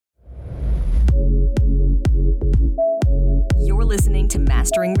You're listening to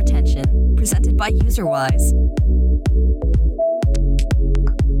Mastering Retention, presented by UserWise.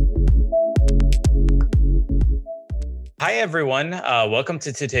 Hi, everyone. Welcome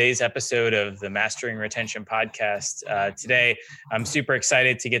to today's episode of the Mastering Retention podcast. Today, I'm super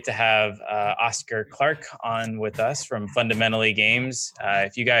excited to get to have Oscar Clark on with us from Fundamentally Games.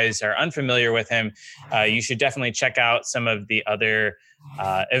 If you guys are unfamiliar with him, you should definitely check out some of the other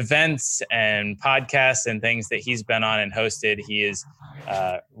events and podcasts and things that he's been on and hosted. He is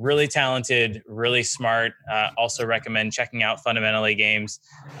really talented, really smart. Also recommend checking out Fundamentally Games.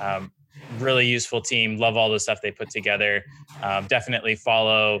 Really useful team. Love all the stuff they put together. Definitely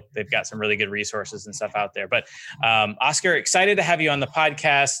follow. They've got some really good resources and stuff out there. But Oscar, excited to have you on the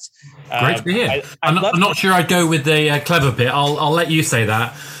podcast. Great to be here. I'm not sure I'd go with the clever bit. I'll let you say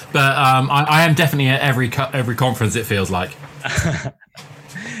that. But I am definitely at every conference, it feels like.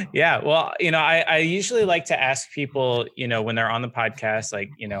 Yeah. Well, I usually like to ask people, when they're on the podcast, like,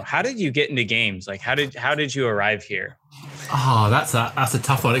 how did you get into games? Like, how did you arrive here? Oh, that's a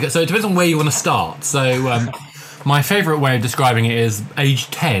tough one. So it depends on where you want to start. So my favorite way of describing it is age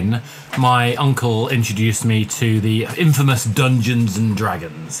 10, my uncle introduced me to the infamous Dungeons and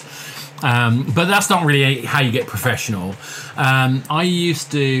Dragons. But that's not really how you get professional. I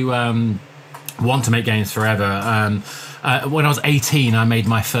used to want to make games forever. When I was 18, I made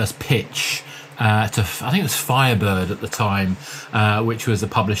my first pitch to, I think it was Firebird at the time, which was a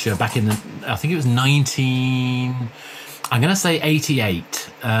publisher back in I think it was 88,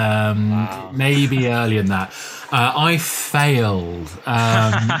 wow. Maybe earlier than that. I failed.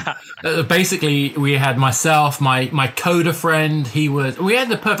 Basically, we had myself, my coder friend. We had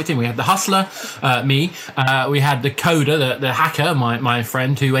the perfect team. We had the hustler, me. We had the coder, the hacker, my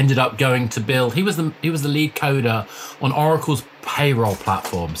friend, who ended up going to build. He was the lead coder on Oracle's payroll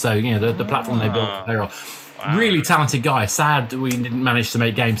platform. So the platform they built for payroll. Wow. Really talented guy. Sad we didn't manage to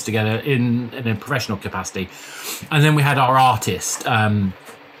make games together in a professional capacity. And then we had our artist, so our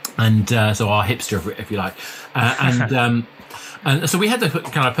hipster, if you like, and so we had the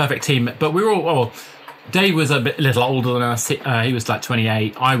kind of perfect team. But we were all. Well, Dave was a little older than us. He was like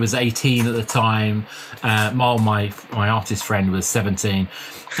 28. I was 18 at the time. My artist friend was 17.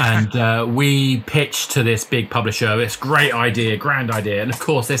 And we pitched to this big publisher, this grand idea. And of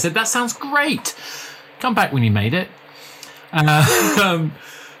course they said, that sounds great. Come back when you made it.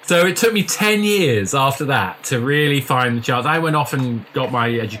 So it took me 10 years after that to really find the chance. I went off and got my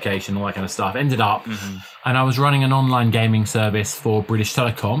education, all that kind of stuff. Ended up, and I was running an online gaming service for British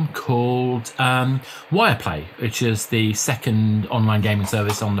Telecom called Wireplay, which is the second online gaming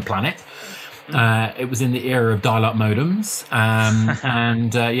service on the planet. It was in the era of dial-up modems.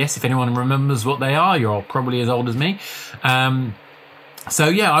 And yes, if anyone remembers what they are, you're probably as old as me. So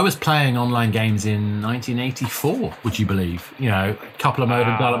yeah, I was playing online games in 1984. Would you believe? A couple of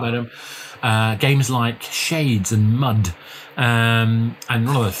modem, dial-up modem, games like Shades and Mud. And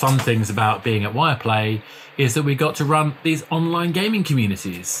one of the fun things about being at Wireplay is that we got to run these online gaming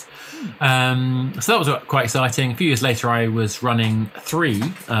communities. So that was quite exciting. A few years later, I was running 3,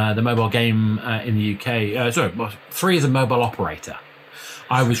 the mobile game in the UK. 3 as a mobile operator.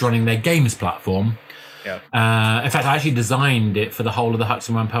 I was running their games platform. Yeah. In fact, I actually designed it for the whole of the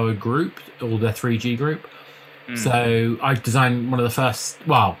Hudson Whampoa group, all their 3G group. So I designed one of the first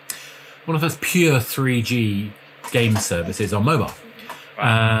pure 3G game services on mobile.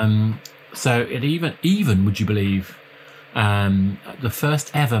 Wow. So it even would you believe, the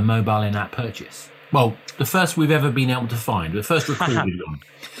first ever mobile in-app purchase. Well, the first we've ever been able to find, the first recorded one.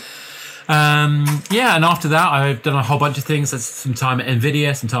 And after that, I've done a whole bunch of things. Some time at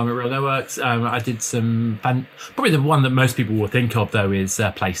NVIDIA, some time at Real Networks. I did probably the one that most people will think of, though, is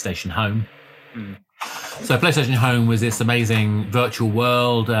PlayStation Home. So PlayStation Home was this amazing virtual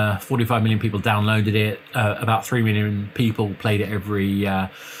world. 45 million people downloaded it. About 3 million people played it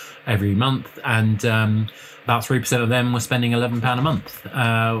every month. And about 3% of them were spending £11 a month,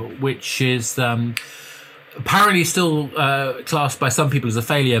 which is... apparently still classed by some people as a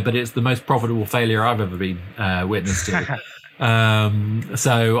failure, but it's the most profitable failure I've ever been witness to.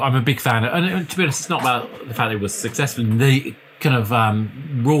 So I'm a big fan. And to be honest, it's not about the fact that it was successful in the kind of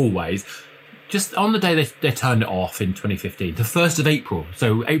raw ways. Just on the day they turned it off in 2015, the 1st of April,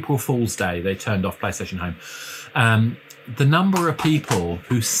 so April Fool's Day, they turned off PlayStation Home. The number of people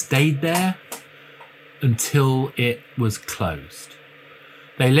who stayed there until it was closed.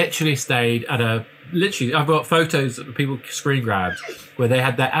 They literally stayed at I've got photos of people screen grabbed where they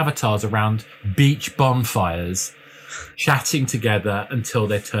had their avatars around beach bonfires chatting together until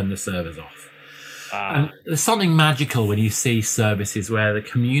they turned the servers off. And there's something magical when you see services where the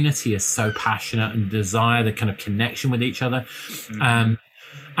community is so passionate and desire the kind of connection with each other.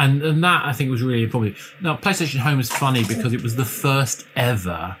 And that, I think, was really important. Now, PlayStation Home is funny because it was the first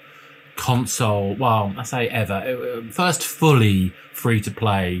ever console, well, I say ever, first fully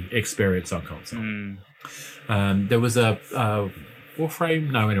free-to-play experience on console. There was a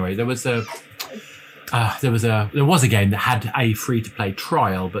Warframe? No, anyway, there was a game that had a free-to-play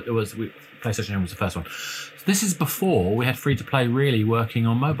trial, but PlayStation Home was the first one. So this is before we had free-to-play really working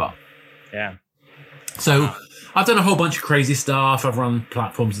on mobile. Yeah. So I've done a whole bunch of crazy stuff. I've run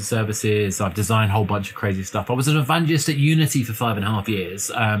platforms and services. I've designed a whole bunch of crazy stuff. I was an evangelist at Unity for 5.5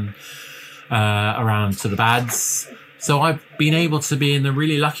 years, around sort of ads. So I've been able to be in the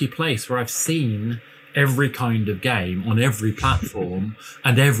really lucky place where I've seen every kind of game on every platform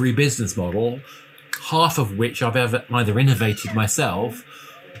and every business model, half of which I've ever either innovated myself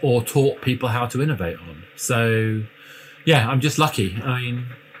or taught people how to innovate on. So, yeah, I'm just lucky. I mean,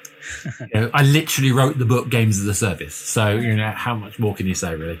 I literally wrote the book Games as a Service. So, how much more can you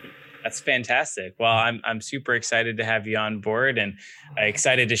say, really? That's fantastic. Well, I'm super excited to have you on board and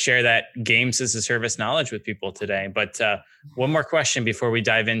excited to share that Games as a Service knowledge with people today. But one more question before we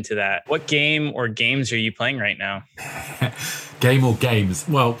dive into that. What game or games are you playing right now? Game or games?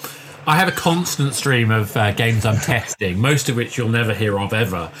 Well, I have a constant stream of games I'm testing, most of which you'll never hear of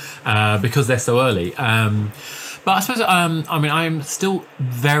ever because they're so early. But I suppose, I'm still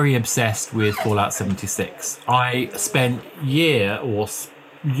very obsessed with Fallout 76. I spent year or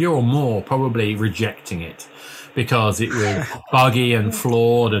more probably rejecting it because it was buggy and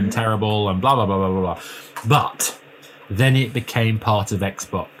flawed and terrible and blah, blah, blah, blah, blah, blah. But then it became part of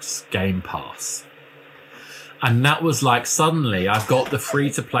Xbox Game Pass. And that was like, suddenly I've got the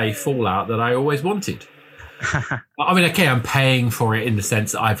free-to-play Fallout that I always wanted. I mean, okay, I'm paying for it in the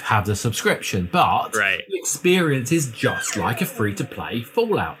sense that I have the subscription, but the experience is just like a free-to-play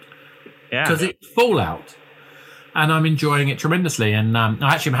Fallout. Yeah. Because it's Fallout. And I'm enjoying it tremendously. And I'm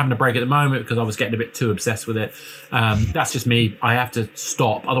having a break at the moment because I was getting a bit too obsessed with it. That's just me. I have to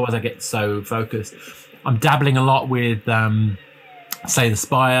stop. Otherwise, I get so focused. I'm dabbling a lot with... Slay the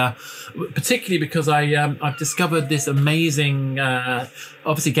Spire, particularly because I've discovered this amazing.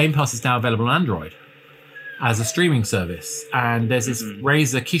 Obviously, Game Pass is now available on Android as a streaming service, and there's this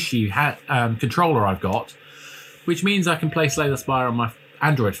Razer Kishi controller I've got, which means I can play Slay the Spire on my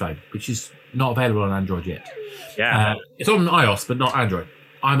Android phone, which is not available on Android yet. Yeah, it's on iOS, but not Android.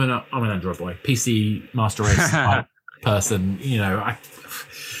 I'm an Android boy, PC Master Race type person.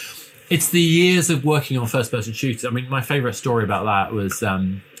 It's the years of working on first-person shooters. I mean, my favourite story about that was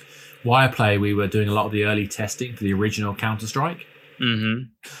Wireplay. We were doing a lot of the early testing for the original Counter-Strike.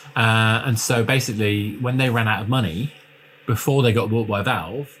 And so basically, when they ran out of money, before they got bought by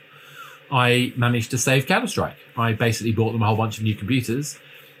Valve, I managed to save Counter-Strike. I basically bought them a whole bunch of new computers.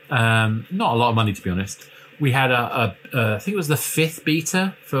 Not a lot of money, to be honest. We had I think it was the 5th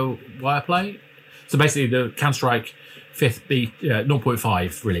beta for Wireplay. So basically, the Counter-Strike 5th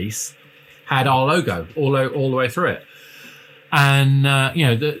 0.5 release had our logo all the way through it. And,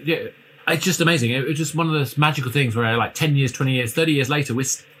 it's just amazing. It was just one of those magical things where like 10 years, 20 years, 30 years later,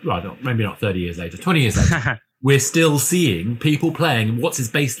 maybe not 30 years later, 20 years later, we're still seeing people playing what is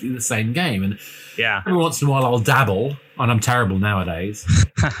basically the same game. And every once in a while I'll dabble, and I'm terrible nowadays,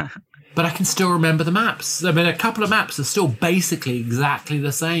 but I can still remember the maps. I mean, a couple of maps are still basically exactly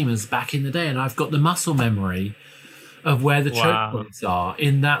the same as back in the day, and I've got the muscle memory of where the choke points are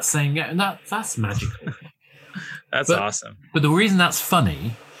in that same game. And that's magical. That's awesome. But the reason that's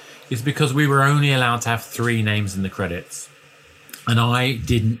funny is because we were only allowed to have 3 names in the credits. And I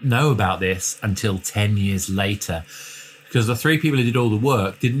didn't know about this until 10 years later, because the 3 people who did all the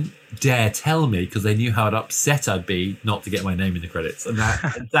work didn't dare tell me because they knew how upset I'd be not to get my name in the credits. And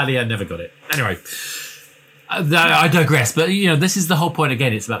sadly, I never got it. Anyway, I digress. But, this is the whole point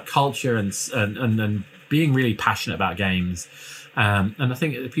again. It's about culture and being really passionate about games. And I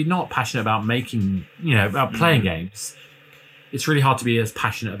think if you're not passionate about making, about playing games, it's really hard to be as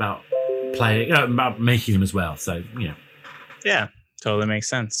passionate about about making them as well. So, Yeah, totally makes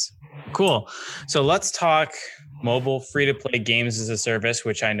sense. Cool. So let's talk mobile free-to-play games as a service,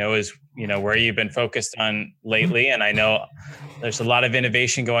 which I know is, where you've been focused on lately. And I know there's a lot of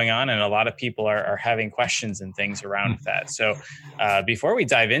innovation going on and a lot of people are having questions and things around that. So before we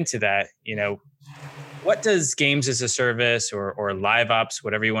dive into that, what does games as a service or live ops,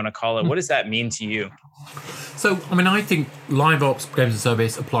 whatever you want to call it, what does that mean to you? So, I think live ops games as a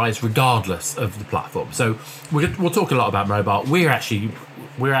service applies regardless of the platform. So we'll talk a lot about mobile.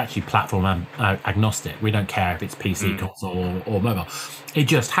 we're actually platform agnostic. We don't care if it's PC, console, or mobile. It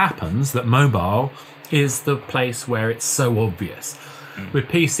just happens that mobile is the place where it's so obvious. With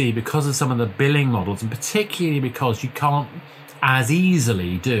PC, because of some of the billing models, and particularly because you can't as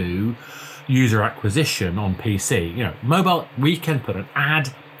easily do user acquisition on PC. You know, mobile, we can put an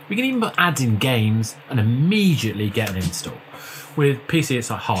ad, we can even put ads in games and immediately get an install. With PC, it's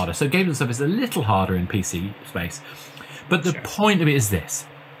harder. So games and service is a little harder in PC space. But the point of it is this.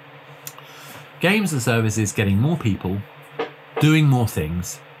 Games and service is getting more people, doing more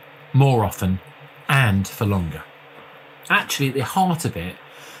things, more often, and for longer. Actually, at the heart of it,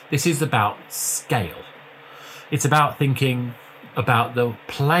 this is about scale. It's about thinking about the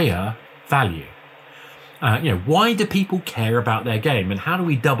player value. Why do people care about their game, and how do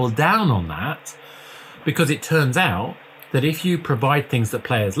we double down on that? Because it turns out that if you provide things that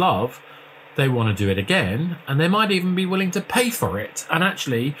players love, they want to do it again, and they might even be willing to pay for it. And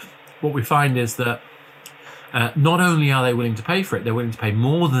actually, what we find is that not only are they willing to pay for it, they're willing to pay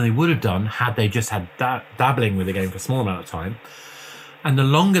more than they would have done had they just had dabbling with the game for a small amount of time. And the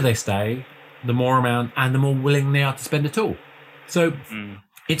longer they stay, the more amount and the more willing they are to spend at all. So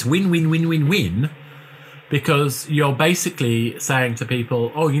it's win-win-win-win-win, because you're basically saying to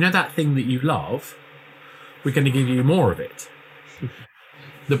people, oh, you know that thing that you love? We're going to give you more of it.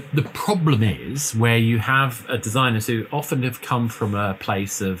 The problem is where you have designers who often have come from a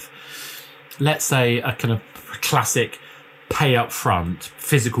place of, let's say, a kind of classic pay up front,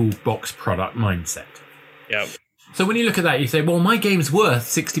 physical box product mindset. Yep. So when you look at that, you say, well, my game's worth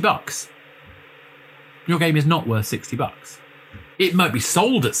 $60. Your game is not worth $60. It might be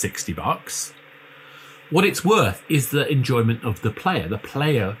sold at $60. What it's worth is the enjoyment of the player. The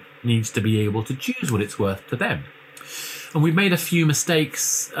player needs to be able to choose what it's worth to them. And we've made a few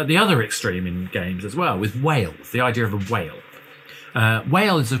mistakes at the other extreme in games as well, with whales, the idea of a whale.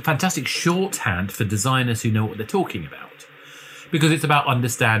 Whale is a fantastic shorthand for designers who know what they're talking about, because it's about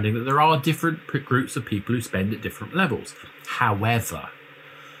understanding that there are different groups of people who spend at different levels. However,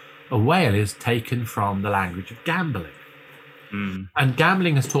 a whale is taken from the language of gambling. And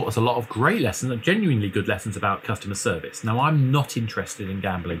gambling has taught us a lot of great lessons, genuinely good lessons about customer service. Now, I'm not interested in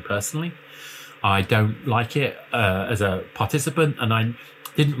gambling personally. I don't like it as a participant, and I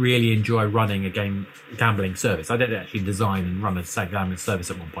didn't really enjoy running a gambling service. I didn't actually design and run a gambling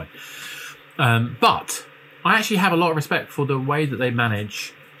service at one point. But I actually have a lot of respect for the way that they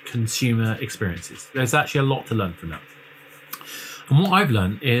manage consumer experiences. There's actually a lot to learn from that. And what I've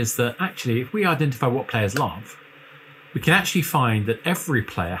learned is that actually, if we identify what players love, we can actually find that every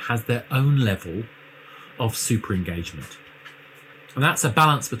player has their own level of super engagement. And that's a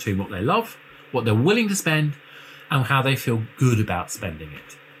balance between what they love, what they're willing to spend, and how they feel good about spending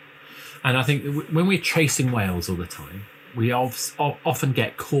it. And I think when we're chasing whales all the time, we often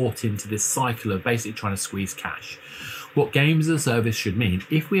get caught into this cycle of basically trying to squeeze cash. What games as a service should mean,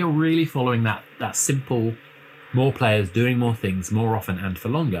 if we are really following that simple, more players doing more things more often and for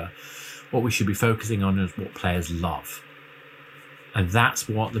longer, what we should be focusing on is what players love. And that's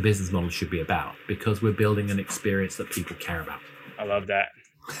what the business model should be about, because we're building an experience that people care about. I love that.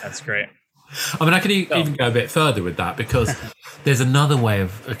 That's great. I mean, I could even go a bit further with that, because there's another way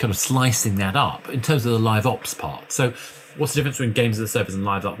of kind of slicing that up in terms of the live ops part. So what's the difference between games as a service and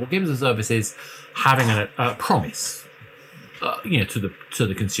live ops? Well, games as a service is having a promise, to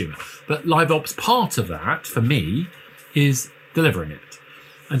the consumer. But live ops part of that, for me, is delivering it.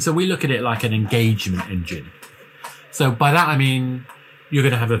 And so we look at it like an engagement engine. So by that, I mean, you're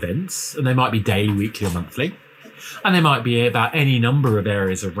going to have events, and they might be daily, weekly, or monthly. And they might be about any number of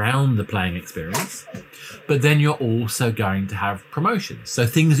areas around the playing experience. But then you're also going to have promotions. So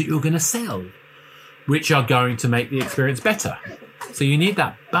things that you're going to sell, which are going to make the experience better. So you need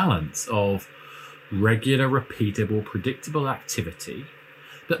that balance of regular, repeatable, predictable activity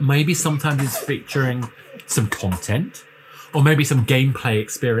that maybe sometimes is featuring some content, or maybe some gameplay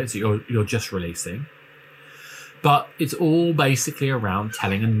experience that you're just releasing. But it's all basically around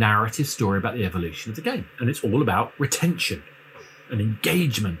telling a narrative story about the evolution of the game. And it's all about retention and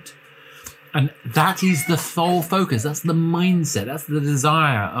engagement. And that is the sole focus. That's the mindset. That's the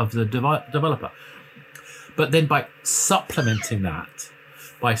desire of the developer. But then by supplementing that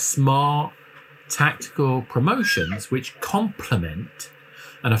by smart tactical promotions which complement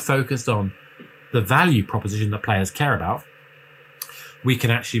and are focused on the value proposition that players care about, we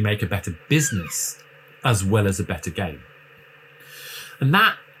can actually make a better business as well as a better game. And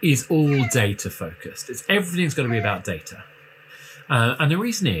that is all data focused. Everything's going to be about data. And the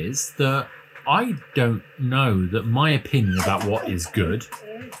reason is that I don't know that my opinion about what is good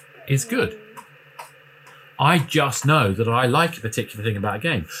is good. I just know that I like a particular thing about a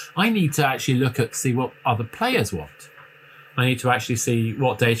game. I need to actually see what other players want. I need to actually see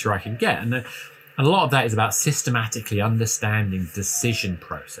what data I can get. And a lot of that is about systematically understanding decision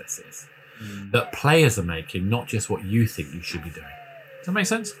processes that players are making, not just what you think you should be doing. Does that make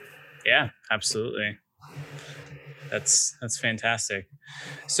sense? Yeah, absolutely. That's fantastic.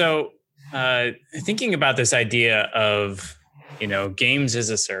 So thinking about this idea of, games as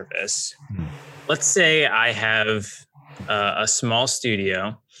a service, let's say I have a small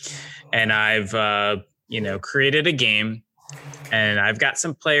studio and I've, created a game and I've got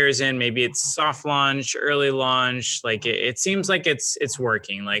some players in. Maybe it's soft launch, early launch. Like it seems like it's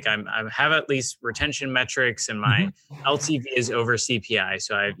working. Like I have at least retention metrics, and my LTV is over CPI.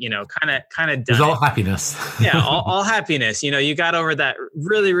 So I've kind of done. It's all happiness. Yeah, all happiness. You got over that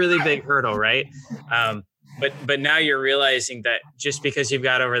really, really big hurdle, right? But now you're realizing that just because you've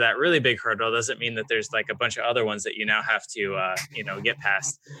got over that really big hurdle doesn't mean that there's like a bunch of other ones that you now have to get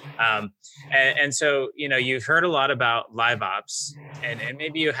past. And so you've heard a lot about live ops, and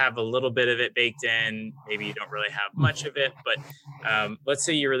maybe you have a little bit of it baked in. Maybe you don't really have much of it, but let's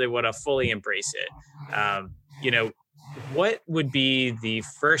say you really want to fully embrace it. What would be the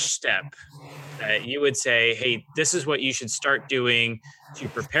first step that you would say, hey, this is what you should start doing to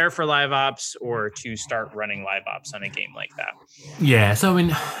prepare for live ops or to start running live ops on a game like that? Yeah, so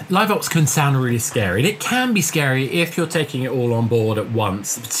live ops can sound really scary. And it can be scary if you're taking it all on board at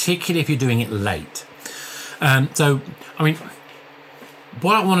once, particularly if you're doing it late. What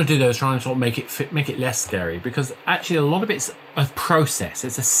I want to do though is try and sort of make it less scary, because actually a lot of it's a process.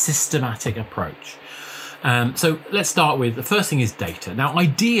 It's a systematic approach. So let's start with, the first thing is data. Now,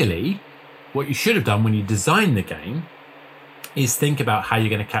 ideally, what you should have done when you design the game is think about how you're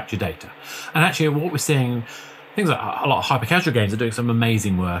going to capture data. And actually what we're seeing, things like a lot of hyper-casual games are doing some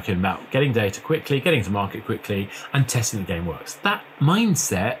amazing work in about getting data quickly, getting to market quickly, and testing the game works. That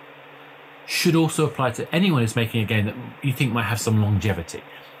mindset should also apply to anyone who's making a game that you think might have some longevity.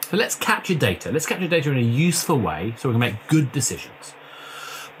 So let's capture data. Let's capture data in a useful way so we can make good decisions.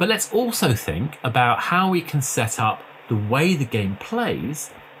 But let's also think about how we can set up the way the game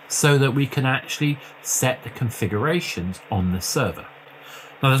plays so that we can actually set the configurations on the server.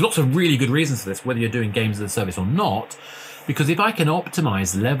 Now, there's lots of really good reasons for this, whether you're doing games as a service or not, because if I can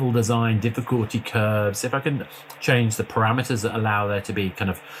optimize level design, difficulty curves, if I can change the parameters that allow there to be kind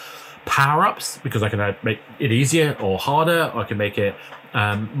of power-ups, because I can make it easier or harder, I can make it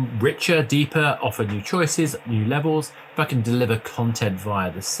richer, deeper, offer new choices, new levels. If I can deliver content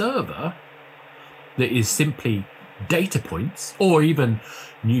via the server that is simply data points, or even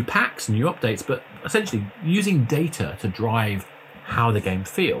new packs, new updates, but essentially using data to drive how the game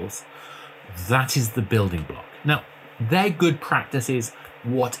feels, that is the building block. Now, they're good practices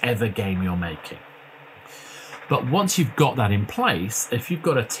whatever game you're making. But once you've got that in place, if you've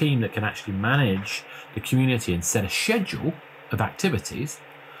got a team that can actually manage the community and set a schedule of activities,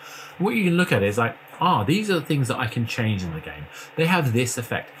 what you can look at is like, these are the things that I can change in the game. They have this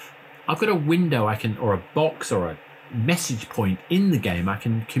effect. I've got a window or a box or a message point in the game I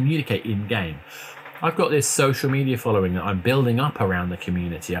can communicate in game. I've got this social media following that I'm building up around the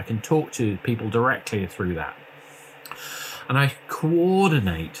community. I can talk to people directly through that. And I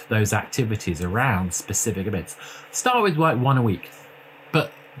coordinate those activities around specific events. Start with like one a week,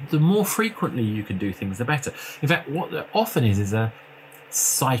 but the more frequently you can do things, the better. In fact, what there often is a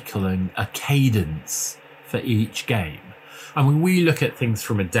cycle and a cadence for each game. I mean, we look at things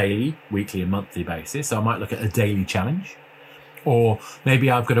from a daily, weekly, and monthly basis. So I might look at a daily challenge, or maybe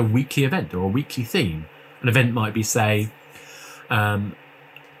I've got a weekly event or a weekly theme. An event might be, say,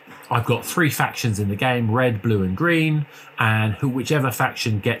 I've got 3 factions in the game, red, blue, and green, and whichever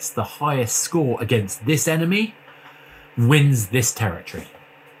faction gets the highest score against this enemy wins this territory.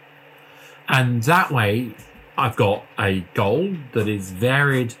 And that way, I've got a goal that is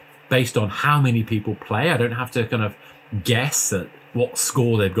varied based on how many people play. I don't have to kind of guess at what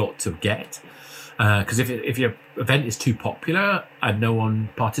score they've got to get. Because if your event is too popular and no one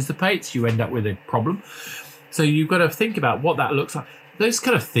participates, you end up with a problem. So you've got to think about what that looks like. Those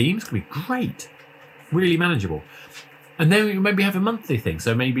kind of themes can be great, really manageable. And then you maybe have a monthly thing.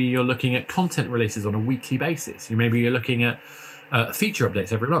 So maybe you're looking at content releases on a weekly basis. Maybe you're looking at feature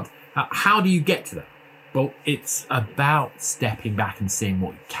updates every month. How do you get to that? Well, it's about stepping back and seeing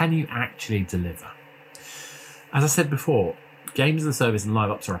what can you actually deliver. As I said before, games as a service and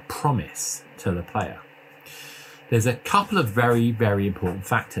live ops are a promise to the player. There's a couple of very, very important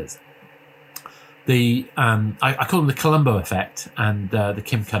factors. I call them the Columbo effect and the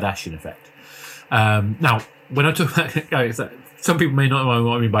Kim Kardashian effect. Now, when I talk about some people may not know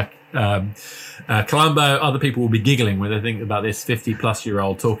what I mean by Columbo. Other people will be giggling when they think about this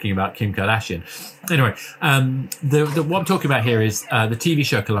 50-plus-year-old talking about Kim Kardashian. Anyway, what I'm talking about here is the TV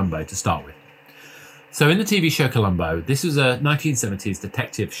show Columbo to start with. So in the TV show Columbo, this was a 1970s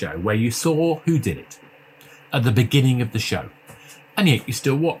detective show where you saw who did it at the beginning of the show, and yet you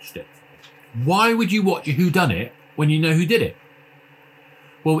still watched it. Why would you watch a whodunit when you know who did it?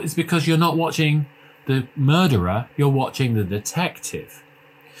 Well, it's because you're not watching the murderer, you're watching the detective.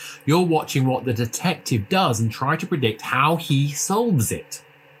 You're watching what the detective does and try to predict how he solves it.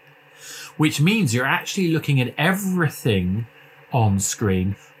 Which means you're actually looking at everything on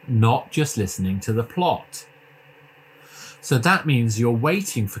screen, not just listening to the plot. So that means you're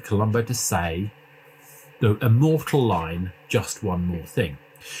waiting for Columbo to say the immortal line, just one more thing.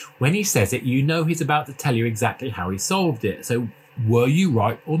 When he says it, you know he's about to tell you exactly how he solved it. So were you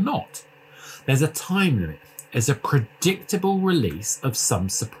right or not? There's a time limit. There's a predictable release of some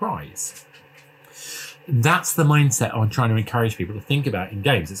surprise. That's the mindset I'm trying to encourage people to think about in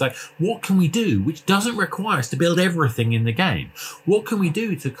games. It's like, what can we do which doesn't require us to build everything in the game? What can we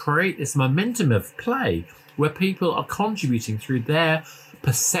do to create this momentum of play where people are contributing through their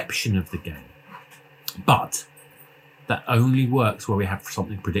perception of the game? But that only works where we have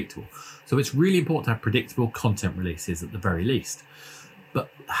something predictable. So it's really important to have predictable content releases at the very least. But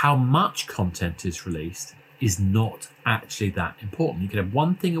how much content is released is not actually that important. You can have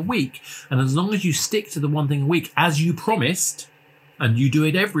one thing a week, and as long as you stick to the one thing a week as you promised, and you do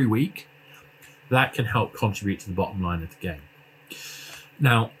it every week, that can help contribute to the bottom line of the game.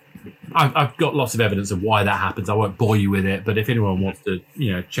 Now, I've got lots of evidence of why that happens. I won't bore you with it, but if anyone wants to,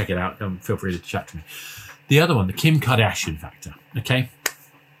 check it out, feel free to chat to me. The other one, the Kim Kardashian factor. Okay.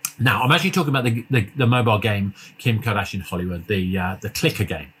 Now, I'm actually talking about the mobile game Kim Kardashian Hollywood, the clicker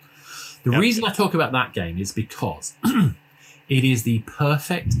game. The reason I talk about that game is because it is the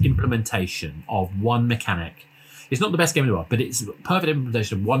perfect implementation of one mechanic. It's not the best game in the world, but it's a perfect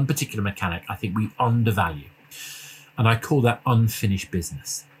implementation of one particular mechanic I think we undervalue. And I call that unfinished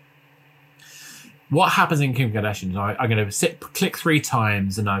business. What happens in Kim Kardashian is I'm going to click 3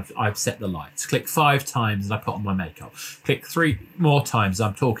 times and I've set the lights. Click 5 times and I put on my makeup. Click 3 more times,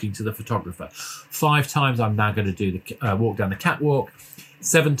 I'm talking to the photographer. 5 times, I'm now going to do the walk down the catwalk.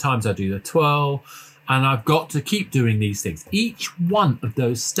 7 times, I do the twirl. And I've got to keep doing these things. Each one of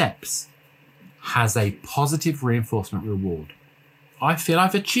those steps has a positive reinforcement reward. I feel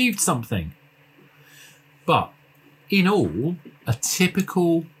I've achieved something. But in all, a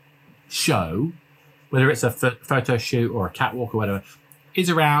typical show, whether it's a photo shoot or a catwalk or whatever, is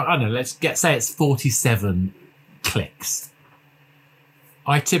around, I don't know, say it's 47 clicks.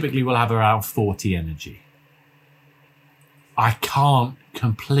 I typically will have around 40 energy. I can't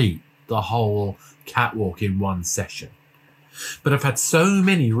complete the whole catwalk in one session. But I've had so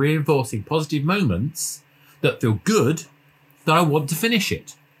many reinforcing positive moments that feel good that I want to finish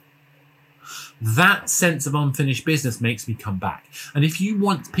it. That sense of unfinished business makes me come back. And if you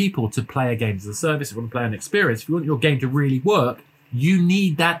want people to play a game as a service, if you want to play an experience, if you want your game to really work, you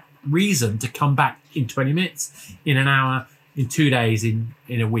need that reason to come back in 20 minutes, in an hour, in 2 days, in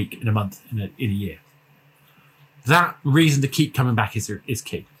a week, in a month, in a year. That reason to keep coming back is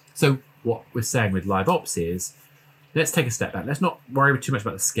key. So what we're saying with live ops is, let's take a step back. Let's not worry too much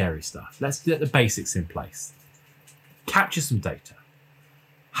about the scary stuff. Let's get the basics in place. Capture some data.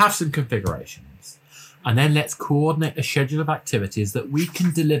 Have some configurations. And then let's coordinate a schedule of activities that we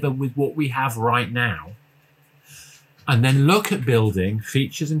can deliver with what we have right now. And then look at building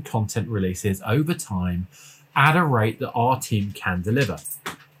features and content releases over time at a rate that our team can deliver.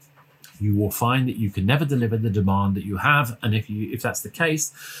 You will find that you can never deliver the demand that you have. And if that's the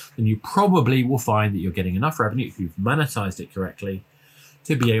case, then you probably will find that you're getting enough revenue, if you've monetized it correctly,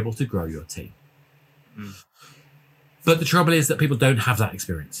 to be able to grow your team. But the trouble is that people don't have that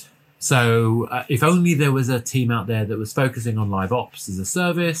experience. So if only there was a team out there that was focusing on live ops as a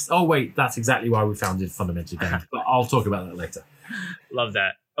service. Oh, wait, that's exactly why we founded Fundamental Games. But I'll talk about that later. Love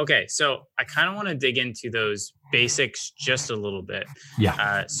that. Okay, so I kind of want to dig into those basics just a little bit.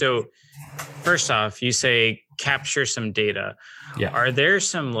 Yeah. So first off, you say capture some data. Yeah. Are there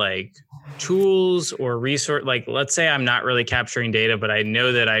some tools or resource, let's say I'm not really capturing data, but I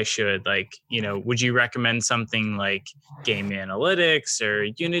know that I should, would you recommend something like Game Analytics or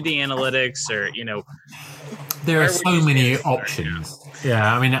Unity Analytics or, There are so many options.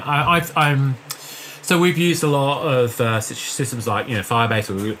 Yeah, I mean, So we've used a lot of systems like Firebase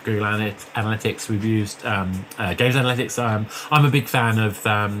or Google Analytics. We've used Games Analytics. I'm a big fan of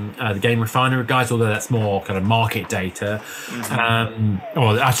the Game Refiner guys, although that's more kind of market data.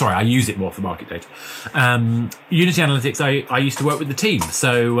 I use it more for market data. Unity Analytics, I used to work with the team,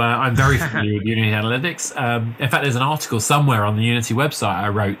 so I'm very familiar with Unity Analytics. In fact, there's an article somewhere on the Unity website I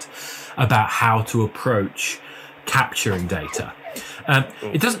wrote about how to approach capturing data.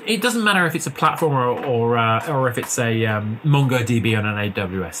 It doesn't matter if it's a platform or if it's a MongoDB on an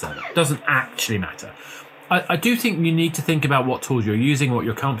AWS server. It doesn't actually matter. I do think you need to think about what tools you're using, what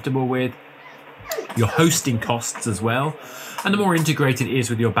you're comfortable with, your hosting costs as well, and the more integrated it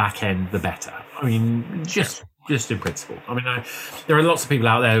is with your back end, the better. I mean, just in principle. I mean, there are lots of people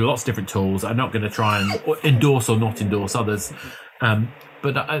out there, lots of different tools. I'm not going to try and endorse or not endorse others.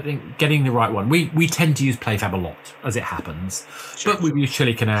 But I think getting the right one. We tend to use PlayFab a lot, as it happens. But we've used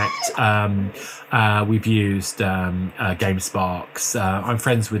Chili Connect. We've used GameSparks. I'm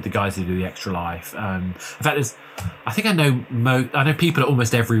friends with the guys who do the Extra Life. In fact, I know people at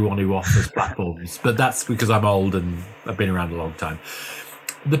almost everyone who offers platforms, but that's because I'm old and I've been around a long time.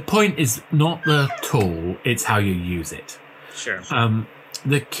 The point is not the tool; it's how you use it. Sure.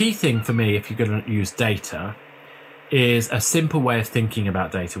 The key thing for me, if you're going to use data, is a simple way of thinking about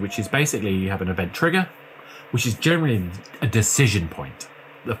data, which is basically you have an event trigger, which is generally a decision point,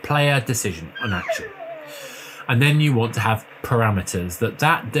 the player decision, an action. And then you want to have parameters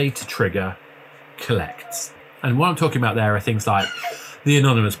that data trigger collects. And what I'm talking about there are things like the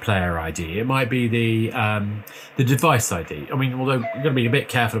anonymous player ID. It might be the device ID. I mean, although you've got to be a bit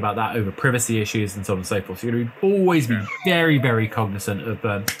careful about that over privacy issues and so on and so forth. So you're going to always be very, very cognizant of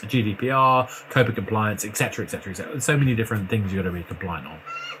GDPR, COPA compliance, etc., etc., etc. There's so many different things you've got to be compliant on.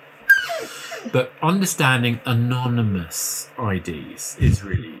 But understanding anonymous IDs is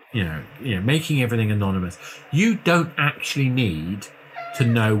really, making everything anonymous. You don't actually need to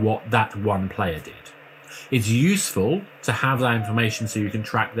know what that one player did. It's useful to have that information so you can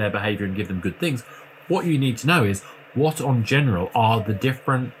track their behavior and give them good things. What you need to know is what, on general, are the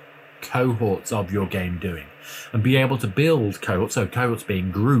different cohorts of your game doing, and be able to build cohorts. So cohorts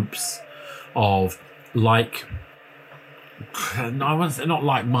being groups of not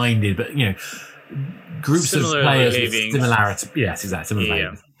like-minded, but groups similar of players behaving. with similarity. Yes, exactly. Similar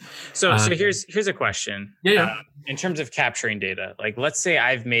behaving. So here's a question. In terms of capturing data, like let's say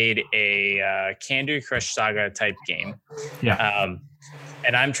I've made a Candy Crush Saga type game.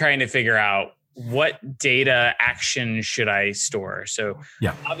 And I'm trying to figure out what data action should I store. So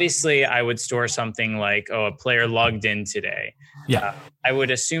obviously I would store something like, a player logged in today. I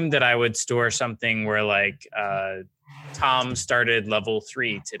would assume that I would store something where like Tom started level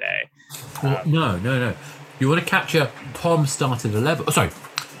 3 today. Well, no. You want to capture Tom started a level.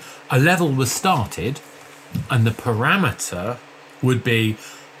 A level was started, and the parameter would be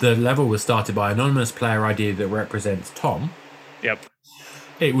the level was started by anonymous player ID that represents Tom. Yep.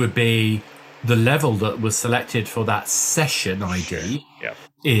 It would be the level that was selected for that session ID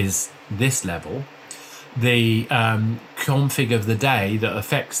is this level. The config of the day that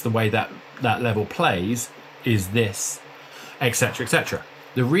affects the way that level plays is this, etc., etc.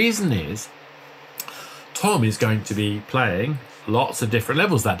 The reason is Tom is going to be playing lots of different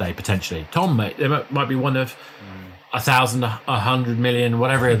levels that day, potentially. Tom, there might be one of 1,000, 100 million,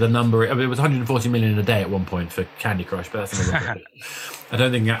 whatever the number. I mean, it was 140 million a day at one point for Candy Crush, but that's another bit. I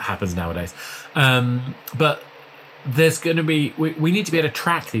don't think that happens nowadays. But there's going to be, we need to be able to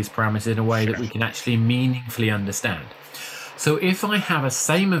track these parameters in a way that we can actually meaningfully understand. So if I have a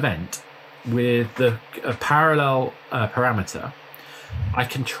same event with a parallel parameter, I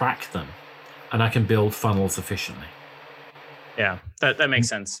can track them and I can build funnels efficiently. Yeah, that makes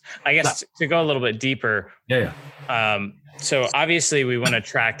sense. I guess to go a little bit deeper. So obviously we want to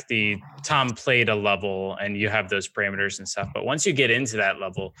track the Tom played a level and you have those parameters and stuff. But once you get into that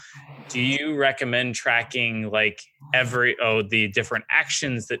level, do you recommend tracking like the different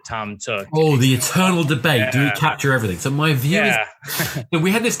actions that Tom took? Oh, the eternal debate. Do you capture everything? So my view is,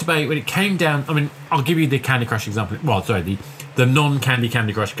 we had this debate when it came down. I mean, I'll give you the Candy Crush example. Well, sorry, the non-Candy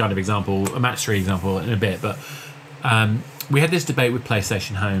Crush kind of example, a match 3 example in a bit. But we had this debate with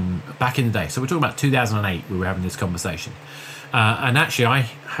PlayStation Home back in the day. So we're talking about 2008. We were having this conversation. And actually, I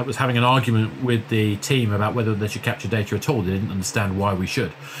was having an argument with the team about whether they should capture data at all. They didn't understand why we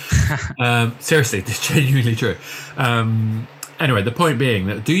should. Seriously, it's genuinely true. Anyway, the point being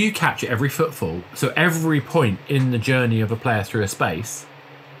that do you capture every footfall, so every point in the journey of a player through a space,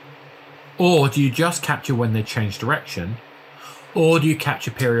 or do you just capture when they change direction, or do you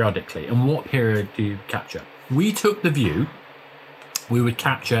capture periodically? And what period do you capture? We took the view we would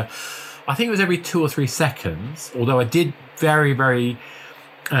capture I think it was every 2 or 3 seconds, although I did very, very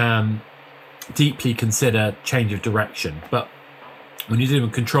deeply consider change of direction. But when you're doing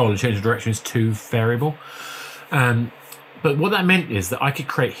control, the change of direction is too variable. But what that meant is that I could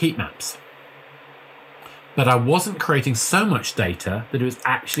create heat maps. But I wasn't creating so much data that it was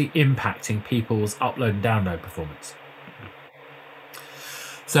actually impacting people's upload and download performance.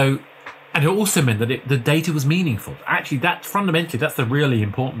 So, and it also meant that the data was meaningful. Actually, that's the really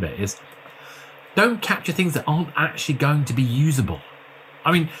important bit, is don't capture things that aren't actually going to be usable.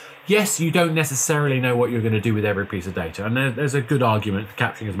 I mean, yes, you don't necessarily know what you're going to do with every piece of data, and there's a good argument for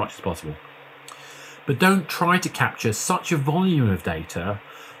capturing as much as possible. But don't try to capture such a volume of data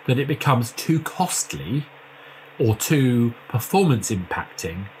that it becomes too costly or too performance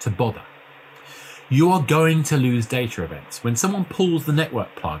impacting to bother. You are going to lose data events. When someone pulls the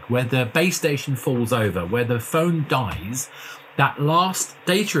network plug, where the base station falls over, where the phone dies, that last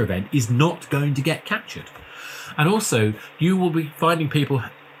data event is not going to get captured. And also, you will be finding people,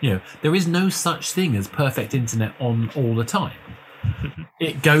 there is no such thing as perfect internet on all the time.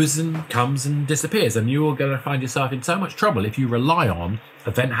 It goes and comes and disappears, and you are going to find yourself in so much trouble if you rely on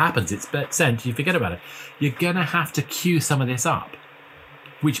event happens, it's sent, you forget about it. You're going to have to queue some of this up,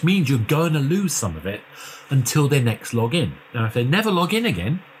 which means you're going to lose some of it until they next log in. Now, if they never log in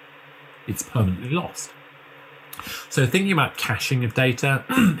again, it's permanently lost. So thinking about caching of data,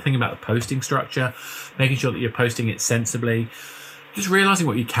 thinking about the posting structure, making sure that you're posting it sensibly, just realizing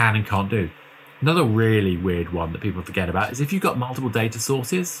what you can and can't do. Another really weird one that people forget about is if you've got multiple data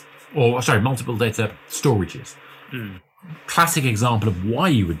sources, multiple data storages. Classic example of why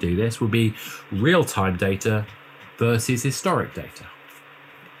you would do this would be real-time data versus historic data.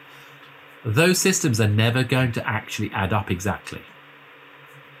 Those systems are never going to actually add up exactly.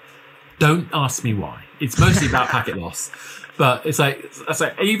 Don't ask me why. It's mostly about packet loss. But it's like,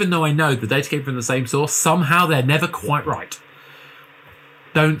 even though I know the data came from the same source, somehow they're never quite right.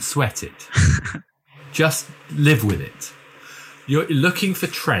 Don't sweat it. Just live with it. You're looking for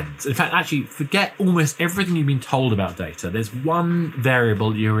trends. In fact, actually, forget almost everything you've been told about data. There's one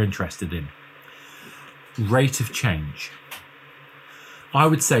variable you're interested in. Rate of change. I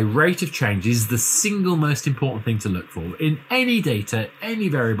would say rate of change is the single most important thing to look for in any data, any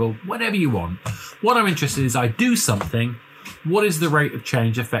variable, whatever you want. What I'm interested in is I do something. What is the rate of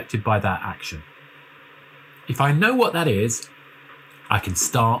change affected by that action? If I know what that is, I can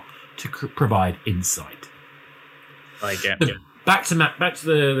start to provide insight. Like it. So back to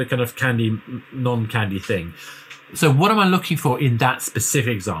the kind of candy, non-candy thing. So what am I looking for in that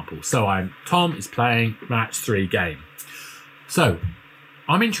specific example? So Tom is playing match 3 game. So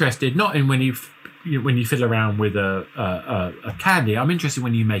I'm interested not in when you fiddle around with a candy. I'm interested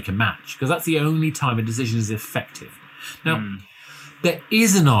when you make a match, because that's the only time a decision is effective. Now, there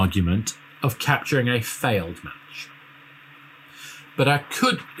is an argument of capturing a failed match. But I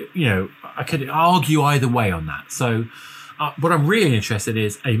could argue either way on that. So what I'm really interested in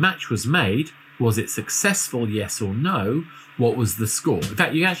is a match was made. Was it successful, yes or no? What was the score? In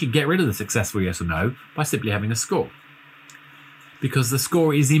fact, you can actually get rid of the successful yes or no by simply having a score. Because the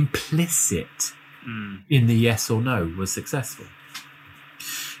score is implicit in the yes or no was successful.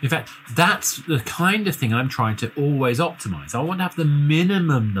 In fact, that's the kind of thing I'm trying to always optimize. I want to have the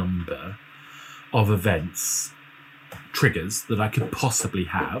minimum number of events, triggers that I could possibly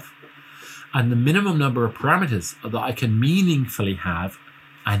have, and the minimum number of parameters that I can meaningfully have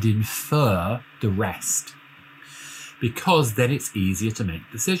and infer the rest. Because then it's easier to make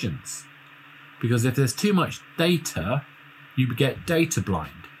decisions. Because if there's too much data, you get data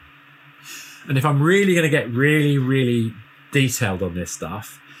blind. And if I'm really going to get really, really detailed on this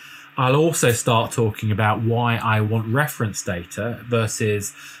stuff, I'll also start talking about why I want reference data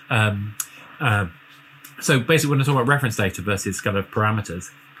versus so basically when I talk about reference data versus kind of parameters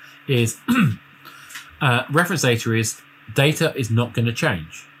is reference data is not going to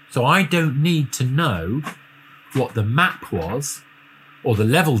change. So I don't need to know what the map was or the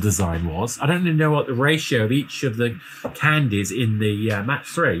level design was. I don't need to know what the ratio of each of the candies in the match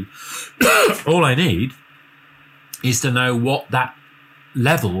 3. All I need is to know what that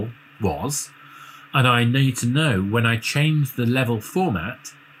level was, and I need to know when I change the level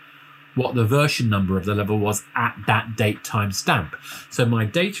format what the version number of the level was at that date time stamp. So my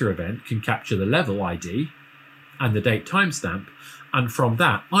data event can capture the level ID and the date timestamp, and from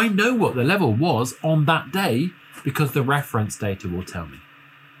that I know what the level was on that day because the reference data will tell me.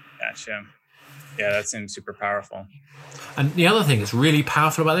 Gotcha. Yeah, that seems super powerful. And the other thing that's really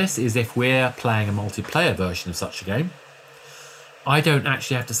powerful about this is if we're playing a multiplayer version of such a game, I don't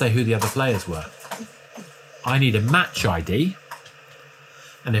actually have to say who the other players were. I need a match ID,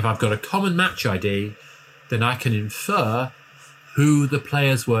 And if I've got a common match ID, then I can infer who the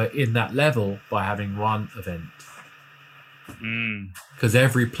players were in that level by having one event. Because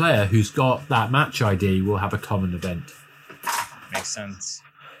every player who's got that match ID will have a common event. Makes sense.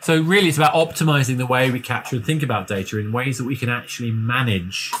 So really it's about optimizing the way we capture and think about data in ways that we can actually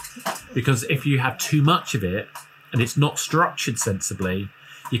manage. Because if you have too much of it and it's not structured sensibly,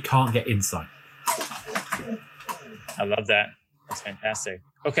 you can't get insight. I love that. That's fantastic.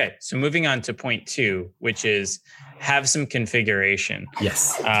 Okay, so moving on to point 2, which is have some configuration.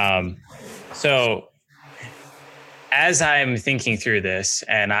 Yes. So as I'm thinking through this,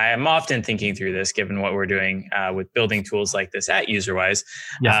 and I am often thinking through this, given what we're doing with building tools like this at UserWise,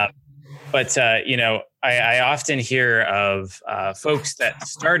 but I often hear of folks that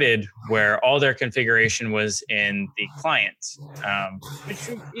started where all their configuration was in the client, which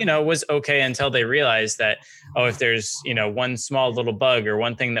was okay until they realized that, if there's one small little bug or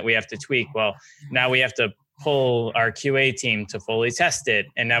one thing that we have to tweak, well, now we have to pull our QA team to fully test it,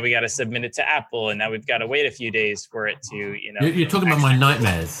 and now we got to submit it to Apple, and now we've got to wait a few days for it to You're talking about my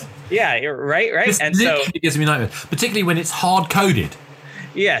nightmares. Yeah, you're right. This and so it gives me nightmares, particularly when it's hard coded.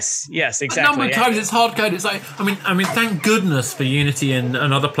 Yes, exactly. A number of times it's hard coded. It's like I mean, thank goodness for Unity and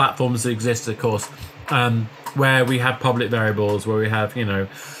other platforms that exist, of course, where we have public variables, where we have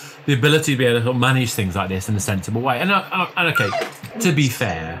the ability to be able to manage things like this in a sensible way. And okay, to be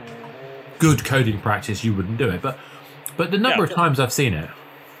fair, good coding practice, you wouldn't do it, but the number of times I've seen it.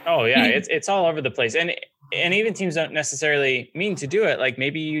 Oh yeah, it's all over the place, and even teams don't necessarily mean to do it. Like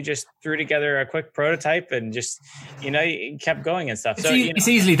maybe you just threw together a quick prototype and just you kept going and stuff. It's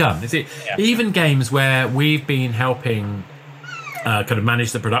easily done. Even games where we've been helping kind of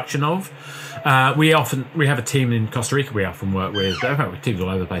manage the production of. We have a team in Costa Rica we often work with. Teams all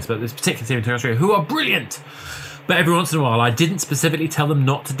over the place, but this particular team in Costa Rica who are brilliant. But every once in a while, I didn't specifically tell them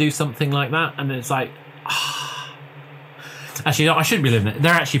not to do something like that, and it's like, actually, no, I shouldn't be living it.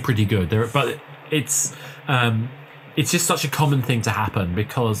 They're actually pretty good. But it's just such a common thing to happen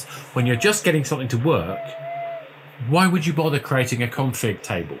because when you're just getting something to work, why would you bother creating a config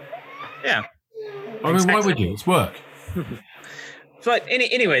table? Yeah, I mean, why would you? It's work. But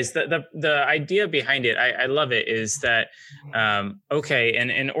anyways, the idea behind it, I love it, is that, and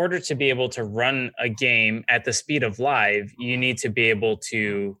in order to be able to run a game at the speed of live, you need to be able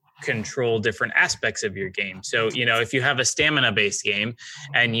to control different aspects of your game. So, if you have a stamina-based game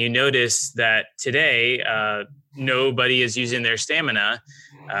and you notice that today nobody is using their stamina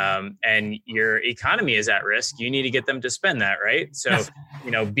and your economy is at risk, you need to get them to spend that, right? So,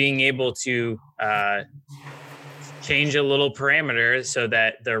 being able to change a little parameter so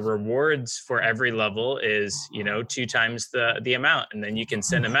that the rewards for every level is 2 times the amount, and then you can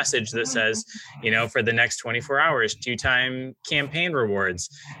send a message that says for the next 24 hours 2-time campaign rewards,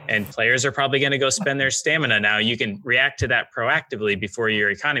 and players are probably going to go spend their stamina. Now you can react to that proactively before your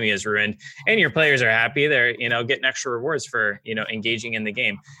economy is ruined and your players are happy. They're getting extra rewards for engaging in the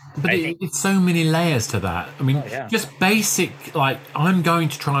game. But it's so many layers to that. I mean, just basic, like I'm going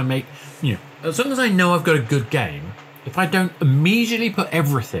to try and make as long as I know I've got a good game, if I don't immediately put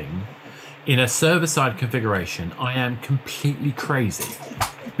everything in a server-side configuration, I am completely crazy.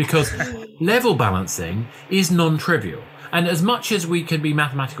 Because level balancing is non-trivial. And as much as we can be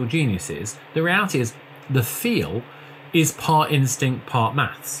mathematical geniuses, the reality is the feel is part instinct, part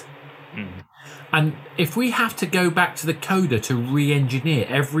maths. And if we have to go back to the coder to re-engineer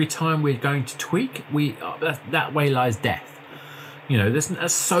every time we're going to tweak, that way lies death.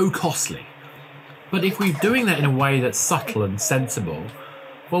 That's so costly. But if we're doing that in a way that's subtle and sensible,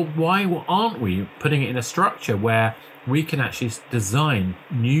 well, why aren't we putting it in a structure where we can actually design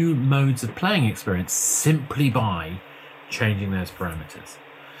new modes of playing experience simply by changing those parameters?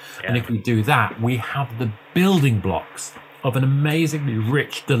 Yeah. And if we do that, we have the building blocks of an amazingly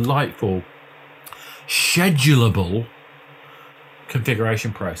rich, delightful, schedulable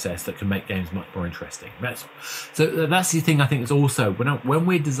configuration process that can make games much more interesting. That's the thing I think is also when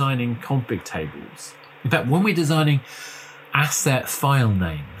we're designing config tables, in fact when we're designing asset file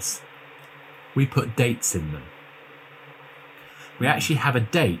names, we put dates in them. We actually have a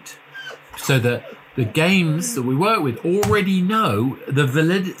date so that the games that we work with already know the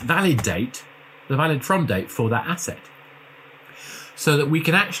valid date, the valid from date for that asset, so that we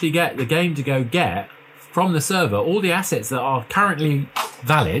can actually get the game to go get from the server all the assets that are currently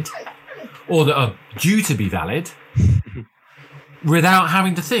valid or that are due to be valid without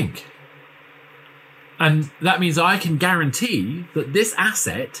having to think. And that means I can guarantee that this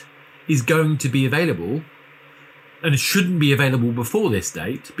asset is going to be available and it shouldn't be available before this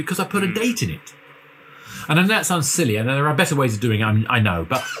date because I put a date in it. And I know that sounds silly, and there are better ways of doing it, I know,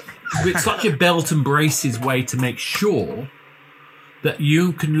 but it's such a belt and braces way to make sure that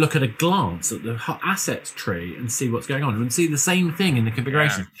you can look at a glance at the assets tree and see what's going on and see the same thing in the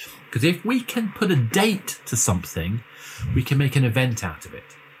configuration. Because if we can put a date to something, we can make an event out of it.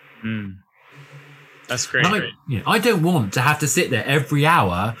 That's great. I don't want to have to sit there every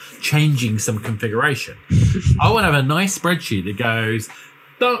hour changing some configuration. I want to have a nice spreadsheet that goes,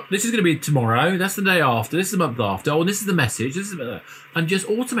 this is going to be tomorrow, that's the day after, this is the month after, this is the message, and just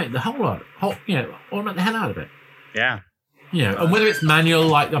automate the automate the hell out of it. Yeah. And whether it's manual,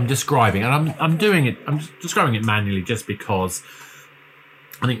 like I'm describing, and I'm describing it manually just because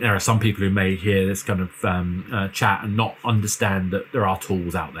I think there are some people who may hear this kind of chat and not understand that there are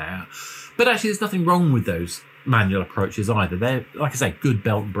tools out there. But actually, there's nothing wrong with those manual approaches either. They're, like I say, good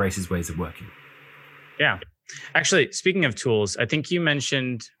belt and braces ways of working. Yeah. Actually, speaking of tools, I think you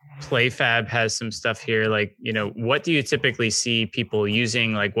mentioned PlayFab has some stuff here. Like, what do you typically see people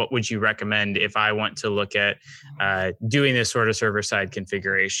using? Like, what would you recommend if I want to look at doing this sort of server-side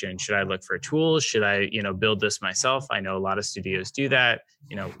configuration? Should I look for tools? Should I, build this myself? I know a lot of studios do that.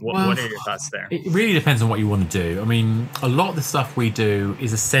 What are your thoughts there? It really depends on what you want to do. I mean, a lot of the stuff we do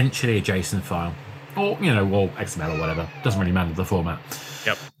is essentially a JSON file or XML or whatever. Doesn't really matter the format.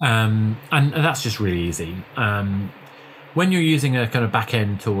 Yep. And that's just really easy. When you're using a kind of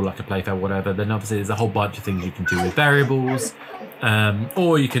back-end tool like a PlayFab or whatever, then obviously there's a whole bunch of things you can do with variables,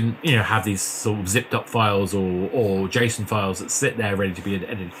 or you can have these sort of zipped up files or JSON files that sit there ready to be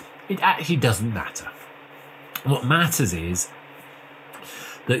edited. It actually doesn't matter. What matters is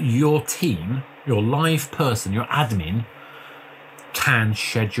that your team, your live person, your admin, can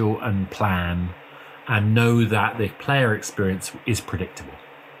schedule and plan and know that the player experience is predictable.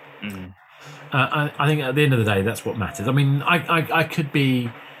 I think at the end of the day, that's what matters. I mean, I could be,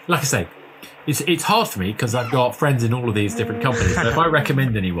 like I say, it's hard for me because I've got friends in all of these different companies. So if I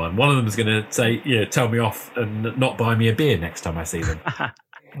recommend anyone, one of them is going to say, tell me off and not buy me a beer next time I see them.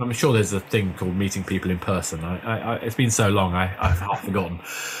 I'm sure there's a thing called meeting people in person. It's been so long, I've half forgotten.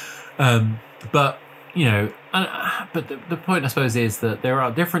 But the point I suppose is that there are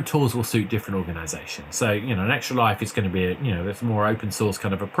different tools will suit different organizations. So, an Extra Life is going to be there's a more open source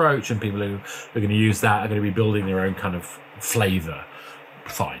kind of approach, and people who are going to use that are going to be building their own kind of flavor.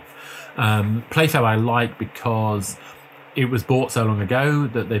 Fine. PlayFab I like because it was bought so long ago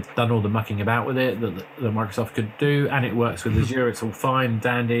that they've done all the mucking about with it that Microsoft could do, and it works with Azure. It's all fine,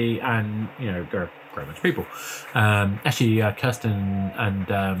 dandy, and there are great bunch of people. Actually, Kirsten and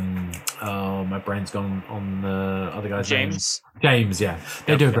my brain's gone on the other guy's James. name. James, yeah,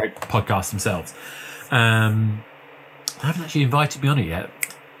 they do a great podcast themselves. They haven't actually invited me on it yet.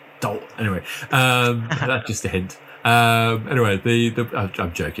 Anyway, that's just a hint. Anyway,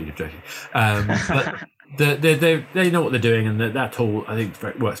 I'm joking. But they know what they're doing, and that tool I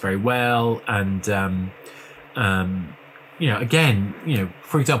think works very well. And again,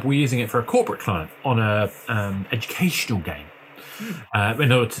 for example, we're using it for a corporate client on a educational game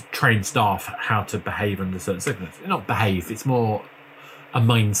in order to train staff how to behave under certain circumstances. Not behave; it's more a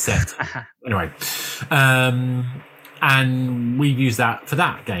mindset. Anyway, and we use that for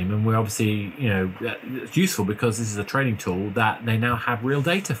that game, and we're obviously, it's useful because this is a training tool that they now have real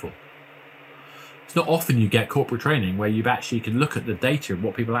data for. It's not often you get corporate training where you actually can look at the data of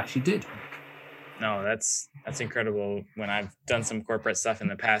what people actually did. No, that's incredible. When I've done some corporate stuff in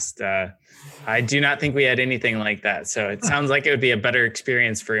the past, I do not think we had anything like that. So it sounds like it would be a better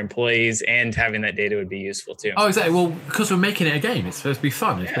experience for employees, and having that data would be useful too. Oh, exactly. Well, because we're making it a game, it's supposed to be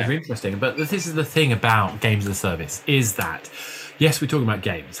fun. It's supposed to be interesting. But this is the thing about games as a service, is that, yes, we're talking about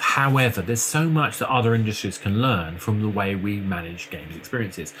games. However, there's so much that other industries can learn from the way we manage games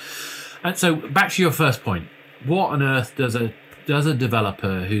experiences. And so back to your first point, what on earth does a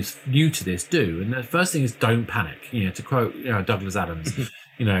developer who's new to this do? And the first thing is, don't panic. To quote Douglas Adams,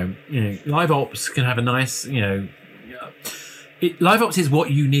 live ops can have a nice, live ops is what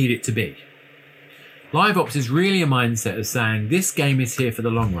you need it to be. Live ops is really a mindset of saying, this game is here for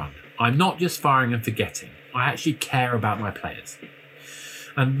the long run. I'm not just firing and forgetting. I actually care about my players.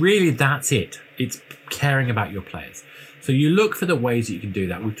 And really, that's it. It's caring about your players. So you look for the ways that you can do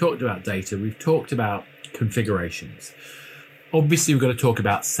that. We've talked about data. We've talked about configurations. Obviously, we've got to talk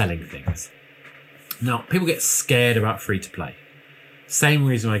about selling things. Now, people get scared about free-to-play. Same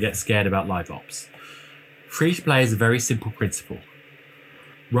reason I get scared about live ops. Free-to-play is a very simple principle.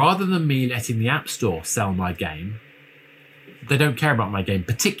 Rather than me letting the App Store sell my game, they don't care about my game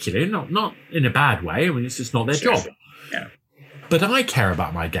particularly, not in a bad way. I mean, it's just not their job. Yeah. But I care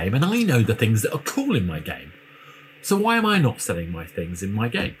about my game, and I know the things that are cool in my game. So why am I not selling my things in my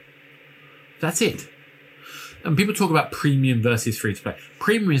game? That's it. And people talk about premium versus free to play.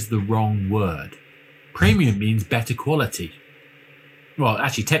 Premium is the wrong word. Premium means better quality. Well,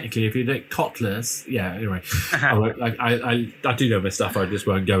 actually, technically, if you do Kotlers, yeah. Anyway, I do know my stuff. I just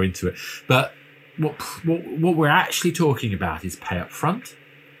won't go into it. But what we're actually talking about is pay up front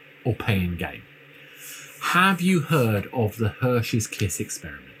or pay in game. Have you heard of the Hershey's Kiss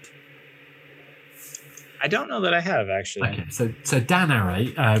experiment? I don't know that I have, actually. Okay, so Dan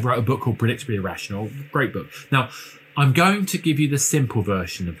Ariely wrote a book called Predictably Irrational. Great book. Now, I'm going to give you the simple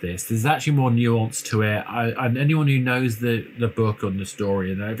version of this. There's actually more nuance to it. And anyone who knows the book and the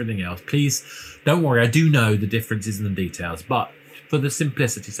story and everything else, please don't worry. I do know the differences and the details, but for the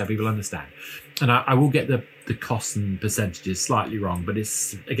simplicity so people understand. And I will get the costs and percentages slightly wrong, but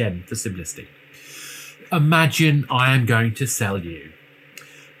it's, again, for simplicity. Imagine I am going to sell you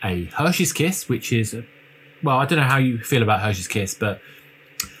a Hershey's Kiss, which is, well, I don't know how you feel about Hershey's Kiss, but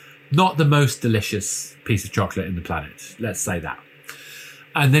not the most delicious piece of chocolate in the planet. Let's say that.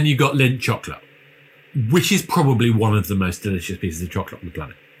 And then you've got Lindt chocolate, which is probably one of the most delicious pieces of chocolate on the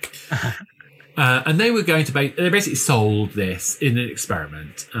planet. And they were going to they basically sold this in an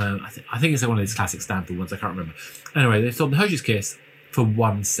experiment. I think it's one of these classic Stanford ones. I can't remember. Anyway, they sold the Hershey's Kiss for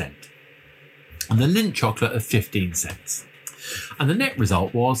 1 cent and the Lindt chocolate of 15 cents. And the net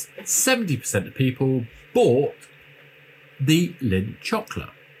result was 70% of people bought the Lindt chocolate.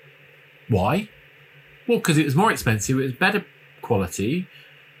 Why? Well, because it was more expensive, it was better quality,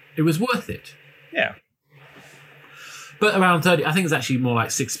 it was worth it. Yeah. But around 30, I think it's actually more like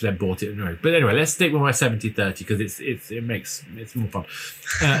 6% bought it. No. But anyway, let's stick with my 70-30 because it's more fun.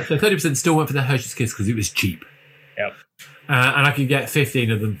 So 30% still went for the Hershey's Kiss because it was cheap. Yep. And I could get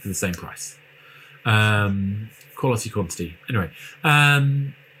 15 of them for the same price. Quality, quantity. Anyway.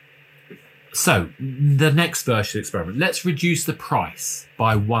 So the next version of the experiment, let's reduce the price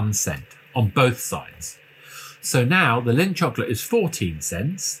by 1 cent on both sides. So now the Lindt chocolate is 14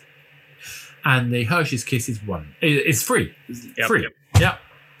 cents and the Hershey's Kiss is it's free. Yep, free. Yep.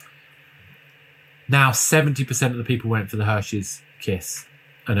 Now 70% of the people went for the Hershey's Kiss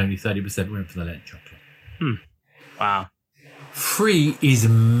and only 30% went for the Lindt chocolate. Wow. Free is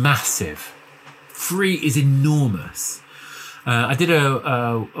massive. Free is enormous. I did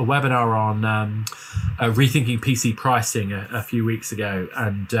a webinar on rethinking PC pricing a few weeks ago,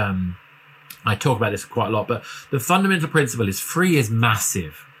 and I talk about this quite a lot, but the fundamental principle is free is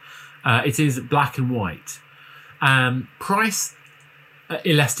massive. It is black and white. Price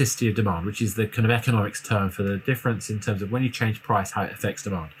elasticity of demand, which is the kind of economics term for the difference in terms of when you change price, how it affects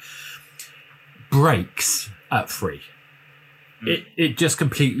demand, breaks at free. It just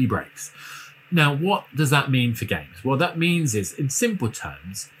completely breaks. Now, what does that mean for games? What that means is, in simple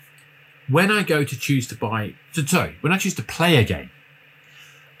terms, when I choose to play a game,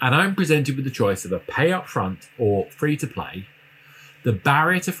 and I'm presented with the choice of a pay up front or free to play, the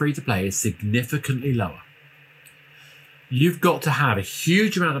barrier to free to play is significantly lower. You've got to have a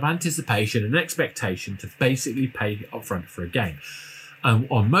huge amount of anticipation and expectation to basically pay up front for a game.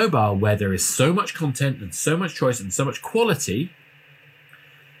 On mobile, where there is so much content and so much choice and so much quality,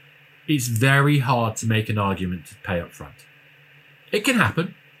 it's very hard to make an argument to pay up front. It can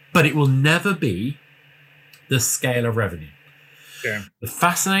happen, but it will never be the scale of revenue. Sure. The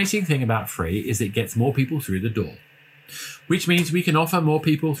fascinating thing about free is it gets more people through the door, which means we can offer more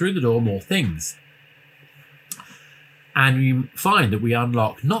people through the door more things. And we find that we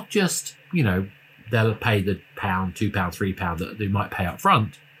unlock not just, they'll pay the £1, £2, £3 that they might pay up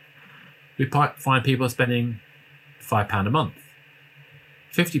front. We find people spending £5 a month,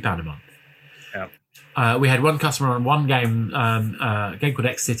 £50 a month. Yeah. We had one customer on one game, a game called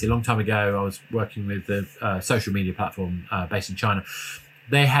X City a long time ago. I was working with the social media platform based in China.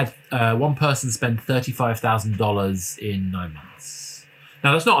 They had one person spend $35,000 in 9 months.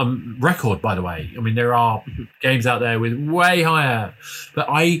 Now, that's not a record, by the way. I mean, there are games out there with way higher. But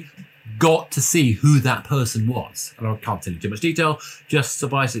I got to see who that person was. And I can't tell you too much detail. Just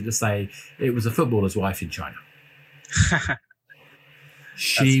suffice it to say, it was a footballer's wife in China.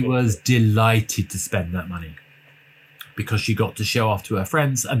 She was delighted to spend that money because she got to show off to her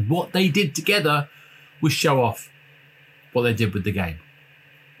friends. And what they did together was show off what they did with the game.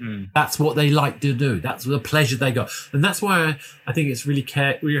 That's what they like to do. That's the pleasure they got. And that's why I think it's really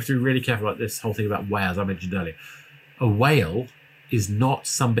we have to be really careful about this whole thing about whales I mentioned earlier. A whale is not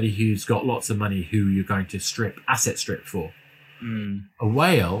somebody who's got lots of money who you're going to asset strip for. A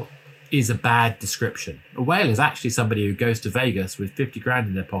whale is a bad description. A whale is actually somebody who goes to Vegas with 50 grand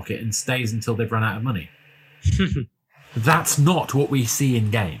in their pocket and stays until they've run out of money. That's not what we see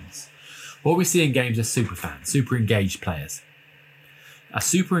in games. What we see in games are super fans, super engaged players. A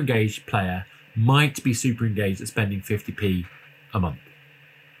super engaged player might be super engaged at spending 50p a month.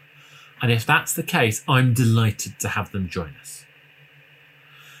 And if that's the case, I'm delighted to have them join us.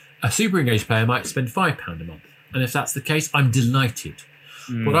 A super engaged player might spend £5 a month. And if that's the case, I'm delighted.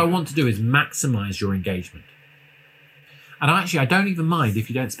 What I want to do is maximize your engagement. And I don't even mind if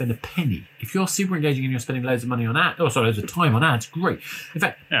you don't spend a penny. If you're super engaging and you're spending loads of money on ads, loads of time on ads, great. In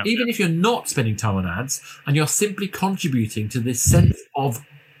fact, even if you're not spending time on ads and you're simply contributing to this sense of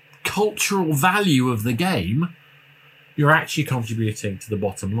cultural value of the game, you're actually contributing to the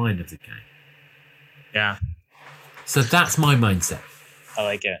bottom line of the game. Yeah. So that's my mindset. I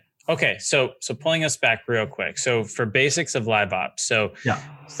like it. Okay, so pulling us back real quick. So for basics of live ops,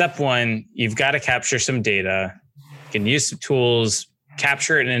 step one, you've got to capture some data. You can use some tools,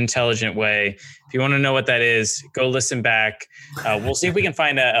 capture it in an intelligent way. If you want to know what that is, go listen back. We'll see if we can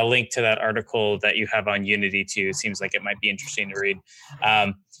find a link to that article that you have on Unity too. It seems like it might be interesting to read.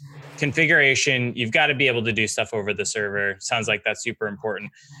 Configuration, you've got to be able to do stuff over the server. Sounds like that's super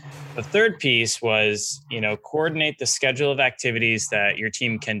important. The third piece was, coordinate the schedule of activities that your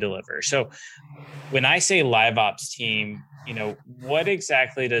team can deliver. So when I say live ops team, what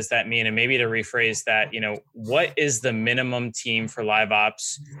exactly does that mean? And maybe to rephrase that, what is the minimum team for live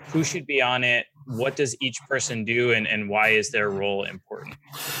ops? Who should be on it? What does each person do? And why is their role important?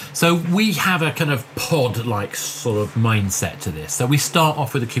 So we have a kind of pod-like sort of mindset to this. So we start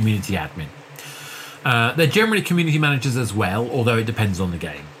off with a community admin. They're generally community managers as well, although it depends on the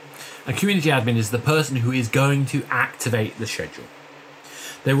game. A community admin is the person who is going to activate the schedule.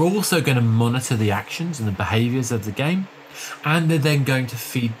 They're also going to monitor the actions and the behaviors of the game. And they're then going to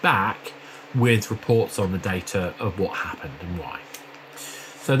feed back with reports on the data of what happened and why.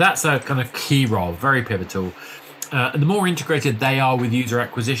 So that's a kind of key role, very pivotal. And the more integrated they are with user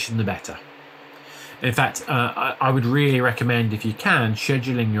acquisition, the better. In fact, I would really recommend, if you can,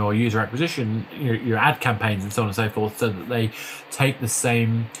 scheduling your user acquisition, your ad campaigns and so on and so forth, so that they take the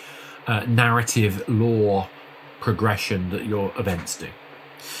same narrative lore progression that your events do.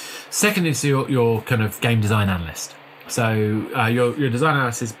 Second is your kind of game design analyst. So your design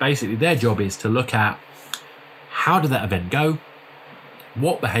analysis, basically their job is to look at how did that event go,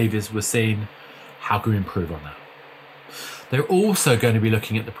 what behaviors were seen, how can we improve on that. They're also going to be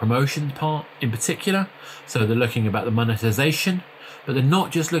looking at the promotion part in particular. So they're looking about the monetization, but they're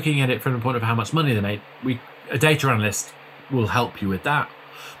not just looking at it from the point of how much money they made. A data analyst will help you with that.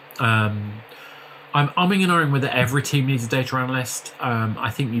 I'm umming and ahhing whether every team needs a data analyst. I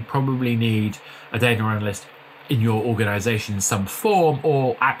think you probably need a data analyst in your organization in some form,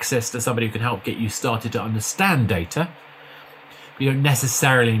 or access to somebody who can help get you started to understand data. You don't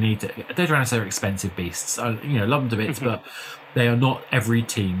necessarily need to. Data analysts are expensive beasts. Love them to bits, but they are not every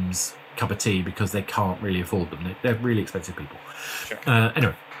team's cup of tea because they can't really afford them. They're really expensive people. Sure.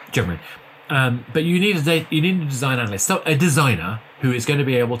 Anyway, generally. But you need a design analyst, so a designer who is going to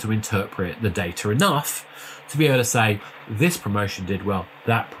be able to interpret the data enough to be able to say, this promotion did well,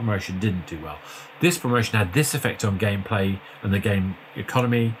 that promotion didn't do well. This promotion had this effect on gameplay and the game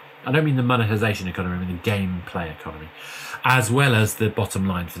economy. I don't mean the monetization economy, I mean the gameplay economy, as well as the bottom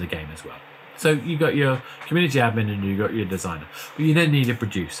line for the game as well. So you got your community admin and you got your designer, but you then need a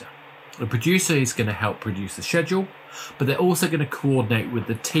producer. The producer is going to help produce the schedule, but they're also going to coordinate with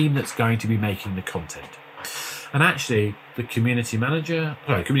the team that's going to be making the content. And actually, the community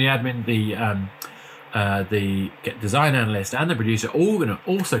admin, the design analyst, and the producer are all going to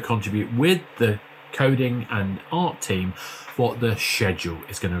also contribute with the coding and art team what the schedule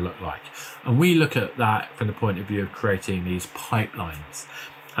is going to look like. And we look at that from the point of view of creating these pipelines.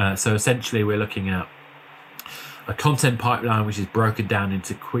 So essentially, we're looking at a content pipeline which is broken down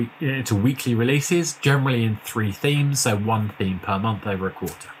into weekly releases, generally in 3 themes, so 1 theme per month over a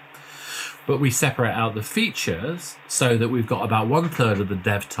quarter. But we separate out the features so that we've got about 1/3 of the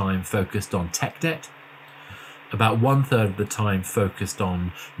dev time focused on tech debt, about 1/3 of the time focused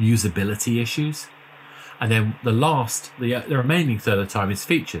on usability issues, and then the remaining third of the time is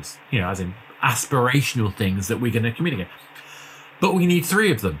features, as in aspirational things that we're going to communicate. But we need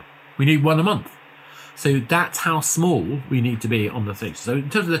 3 of them. We need 1 a month. So that's how small we need to be on the things. So in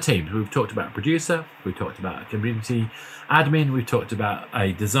terms of the teams, we've talked about a producer, we've talked about a community admin, we've talked about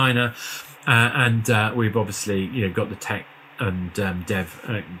a designer, and we've obviously got the tech and dev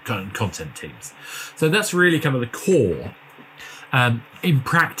content teams. So that's really kind of the core. In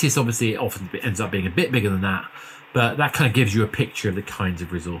practice, obviously, it often ends up being a bit bigger than that, but that kind of gives you a picture of the kinds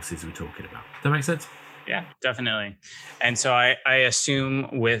of resources we're talking about. Does that make sense? Yeah, definitely. And so I assume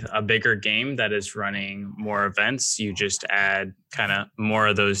with a bigger game that is running more events, you just add kind of more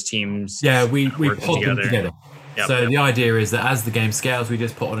of those teams. Yeah, we pod them together. Yep, the idea is that as the game scales, we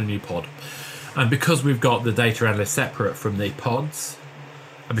just put on a new pod. And because we've got the data analysts separate from the pods,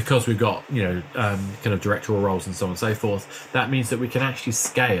 and because we've got, kind of directorial roles and so on and so forth, that means that we can actually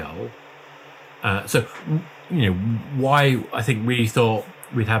scale. Why I think we thought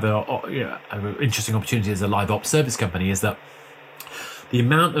we'd have an interesting opportunity as a live ops service company is that the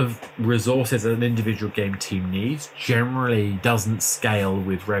amount of resources that an individual game team needs generally doesn't scale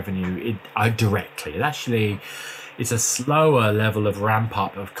with revenue directly. It's a slower level of ramp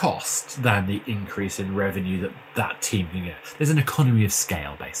up of cost than the increase in revenue that team can get. There's an economy of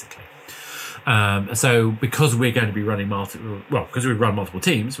scale, basically. So because we're going to be running because we run multiple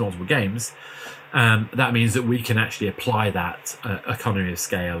teams, multiple games, that means that we can actually apply that economy of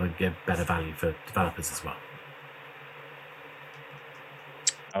scale and give better value for developers as well.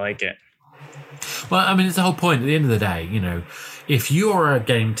 I like it. Well, I mean, it's the whole point. At the end of the day, if you're a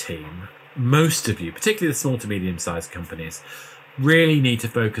game team, most of you, particularly the small to medium-sized companies, really need to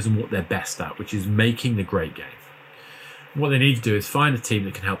focus on what they're best at, which is making the great game. What they need to do is find a team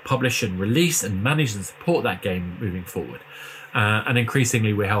that can help publish and release and manage and support that game moving forward. And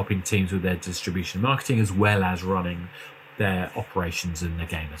increasingly, we're helping teams with their distribution and marketing as well as running their operations in the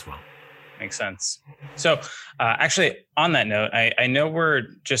game as well. Makes sense. So actually, on that note, I know we're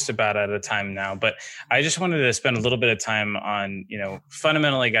just about out of time now, but I just wanted to spend a little bit of time on,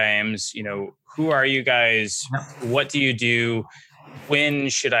 Fundamentally Games. Who are you guys? What do you do? When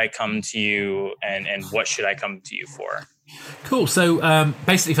should I come to you? And what should I come to you for? Cool. So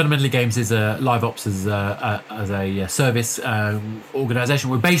basically, Fundamentally Games is a live ops as a service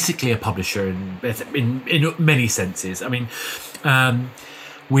organization. We're basically a publisher in many senses. I mean,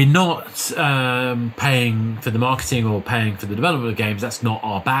 we're not paying for the marketing or paying for the development of games. That's not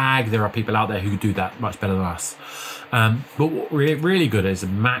our bag. There are people out there who do that much better than us. But what we're really good at is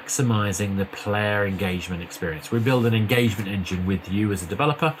maximizing the player engagement experience. We build an engagement engine with you as a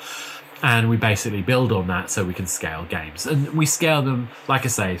developer, and we basically build on that so we can scale games. And we scale them, like I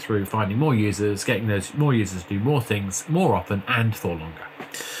say, through finding more users, getting those more users to do more things more often and for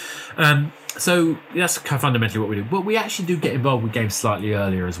longer. So that's kind of fundamentally what we do. But we actually do get involved with games slightly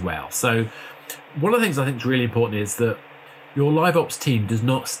earlier as well. So one of the things I think is really important is that your live ops team does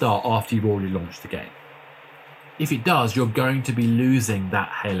not start after you've already launched the game. If it does, you're going to be losing that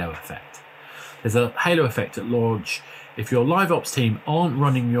halo effect. There's a halo effect at launch. If your live ops team aren't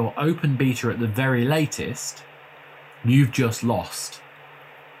running your open beta at the very latest, you've just lost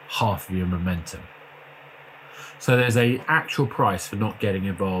half of your momentum. So there's a actual price for not getting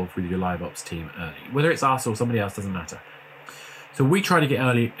involved with your live ops team early. Whether it's us or somebody else, doesn't matter. So we try to get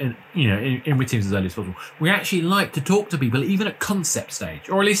early in with teams as early as possible. We actually like to talk to people even at concept stage,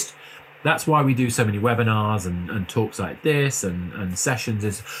 or at least that's why we do so many webinars and talks like this and sessions.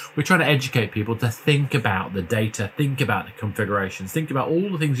 Is we're trying to educate people to think about the data, think about the configurations, think about all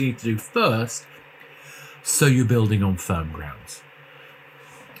the things you need to do first so you're building on firm grounds.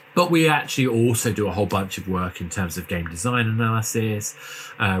 But we actually also do a whole bunch of work in terms of game design analysis,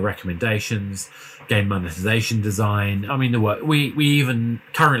 recommendations, game monetization design. I mean, the work we even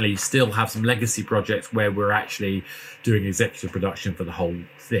currently still have some legacy projects where we're actually doing executive production for the whole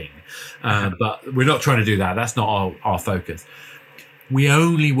thing. But we're not trying to do that. That's not our focus. We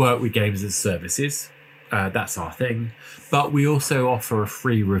only work with games as services. That's our thing. But we also offer a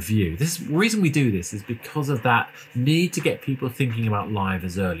free review. The reason we do this is because of that need to get people thinking about live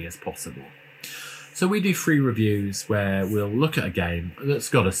as early as possible. So we do free reviews where we'll look at a game that's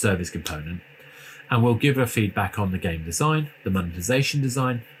got a service component and we'll give a feedback on the game design, the monetization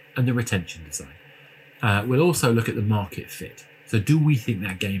design, and the retention design. We'll also look at the market fit. So do we think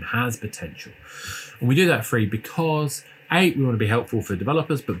that game has potential? And we do that free because A, we want to be helpful for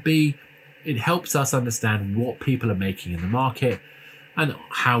developers, but B, it helps us understand what people are making in the market and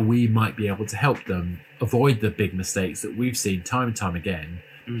how we might be able to help them avoid the big mistakes that we've seen time and time again,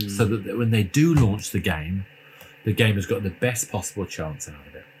 so that when they do launch the game has got the best possible chance out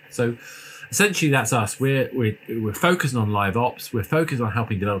of it. So essentially that's us. We're focusing on live ops. We're focused on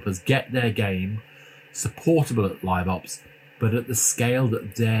helping developers get their game supportable at live ops, but at the scale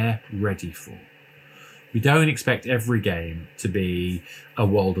that they're ready for. We don't expect every game to be a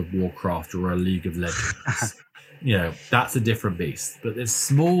World of Warcraft or a League of Legends. That's a different beast. But there's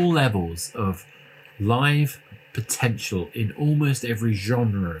small levels of live potential in almost every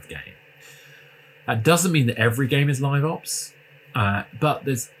genre of game. That doesn't mean that every game is live ops, but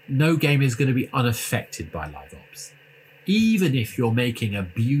there's no game is going to be unaffected by live ops. Even if you're making a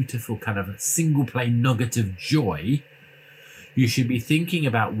beautiful kind of single play nugget of joy, you should be thinking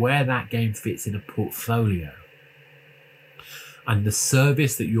about where that game fits in a portfolio and the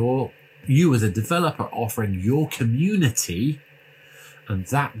service that you as a developer offering your community And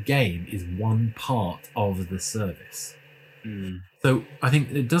that game is one part of the service. Mm. So I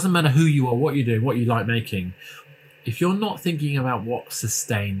think it doesn't matter who you are, what you're doing, what you like making. If you're not thinking about what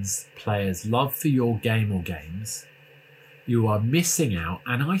sustains players' love for your game or games, you are missing out,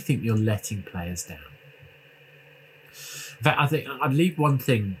 and I think you're letting players down. In fact, I think I'd leave one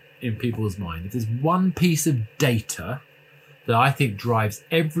thing in people's mind. If there's one piece of data that I think drives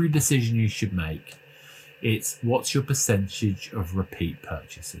every decision you should make, it's what's your percentage of repeat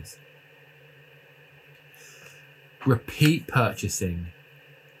purchases. Repeat purchasing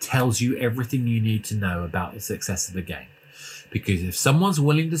tells you everything you need to know about the success of a game. Because if someone's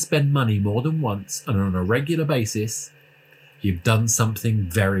willing to spend money more than once and on a regular basis, you've done something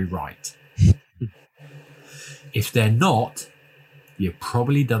very right. If they're not, you've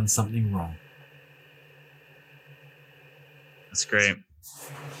probably done something wrong. That's great.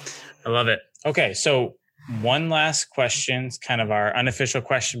 I love it. Okay, so one last question. It's kind of our unofficial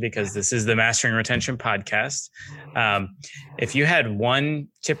question because this is the Mastering Retention podcast. If you had one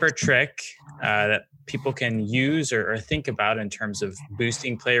tip or trick that people can use or think about in terms of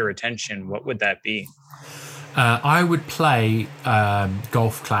boosting player retention, what would that be? I would play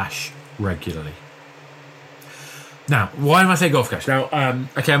Golf Clash regularly. Now, why do I say Golf Clash? Now,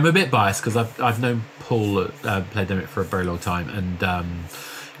 okay, I'm a bit biased because I've known Paul played Demit for a very long time and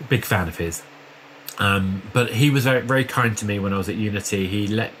big fan of his. But he was very, very kind to me when I was at Unity. He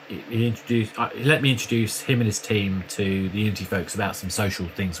let me introduce him and his team to the Unity folks about some social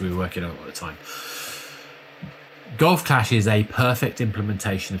things we were working on at the time. Golf Clash is a perfect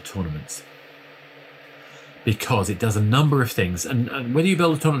implementation of tournaments because it does a number of things, and whether you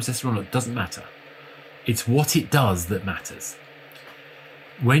build a tournament system or not doesn't matter. It's what it does that matters.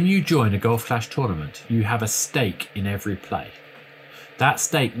 When you join a Golf Clash tournament, you have a stake in every play. That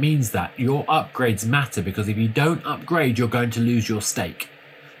stake means that your upgrades matter because if you don't upgrade, you're going to lose your stake.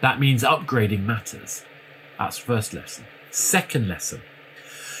 That means upgrading matters. That's the first lesson. Second lesson,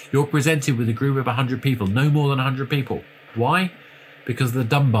 you're presented with a group of 100 people, no more than 100 people. Why? Because of the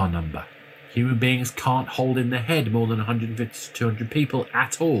Dunbar number. Human beings can't hold in their head more than 150 to 200 people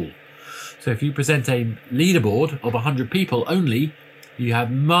at all. So if you present a leaderboard of 100 people only, you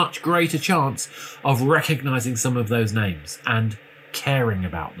have much greater chance of recognizing some of those names and caring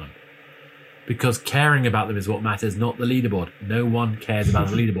about them. Because caring about them is what matters, not the leaderboard. No one cares about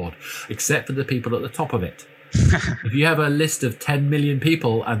the leaderboard, except for the people at the top of it. If you have a list of 10 million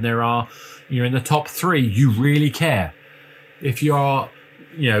people and you're in the top 3, you really care. If you are,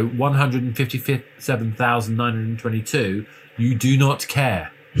 157,922, you do not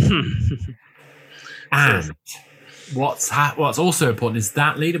care. And what's also important is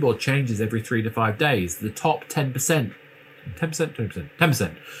that leaderboard changes every 3 to 5 days. The top 10%,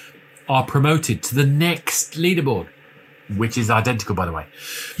 10% are promoted to the next leaderboard, which is identical, by the way.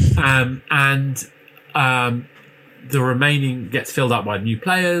 The remaining gets filled up by new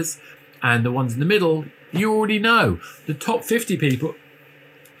players, and the ones in the middle, you already know. The top 50 people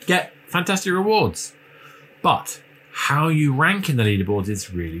get fantastic rewards. But how you rank in the leaderboards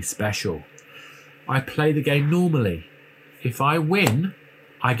is really special. I play the game normally. If I win,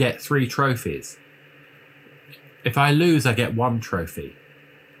 I get 3 trophies. If I lose, I get 1 trophy.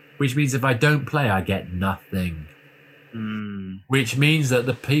 Which means if I don't play, I get nothing. Which means that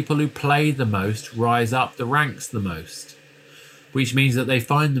the people who play the most rise up the ranks the most. Which means that they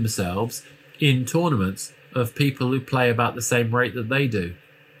find themselves in tournaments of people who play about the same rate that they do.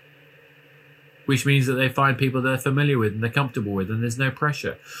 Which means that they find people they're familiar with and they're comfortable with, and there's no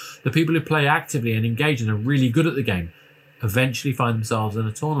pressure. The people who play actively and engage and are really good at the game eventually find themselves in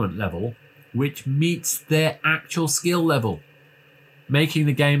a tournament level which meets their actual skill level, making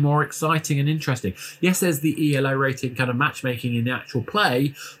the game more exciting and interesting. Yes, there's the ELO rating kind of matchmaking in the actual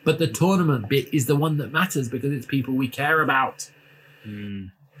play, but the tournament bit is the one that matters because it's people we care about.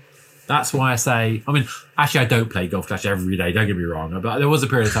 That's why I say, actually I don't play Golf Clash every day, don't get me wrong, but there was a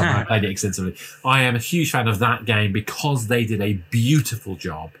period of time when I played it extensively. I am a huge fan of that game because they did a beautiful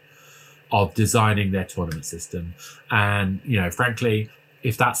job of designing their tournament system. And, frankly,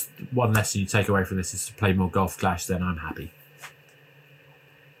 if that's one lesson you take away from this is to play more Golf Clash, then I'm happy.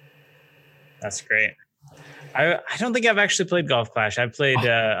 That's great. I don't think I've actually played Golf Clash. I've played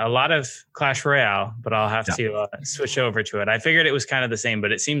a lot of Clash Royale, but I'll have to switch over to it. I figured it was kind of the same,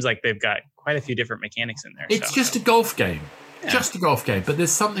 but it seems like they've got quite a few different mechanics in there. It's just a golf game. Yeah. Just a golf game. But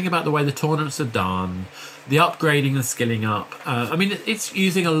there's something about the way the tournaments are done, the upgrading and skilling up. It's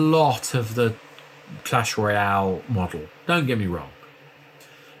using a lot of the Clash Royale model. Don't get me wrong.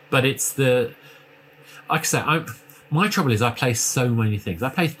 But it's like I say, My trouble is I play so many things. I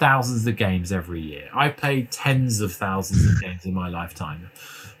play thousands of games every year. I play tens of thousands of games in my lifetime,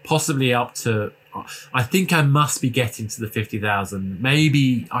 possibly up to, I think I must be getting to the 50,000.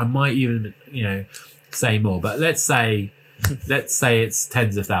 Maybe I might even, say more, but let's say it's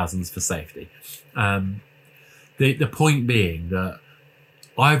tens of thousands for safety. The point being that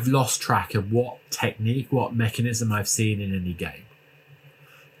I've lost track of what technique, what mechanism I've seen in any game.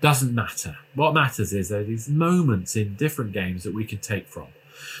 Doesn't matter. What matters is there are these moments in different games that we can take from.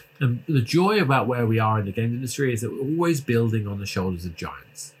 And the joy about where we are in the game industry is that we're always building on the shoulders of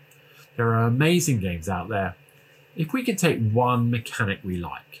giants. There are amazing games out there. If we can take one mechanic we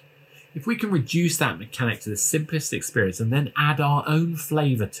like, if we can reduce that mechanic to the simplest experience and then add our own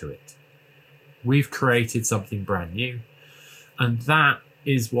flavor to it, we've created something brand new. And that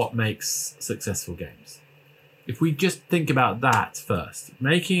is what makes successful games. If we just think about that first,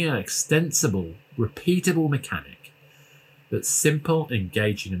 making an extensible, repeatable mechanic that's simple,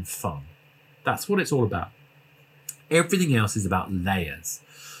 engaging, and fun, that's what it's all about. Everything else is about layers.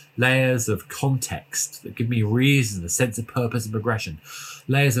 Layers of context that give me reason, a sense of purpose and progression.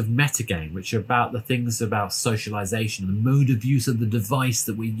 Layers of metagame, which are about the things about socialization, the mode of use of the device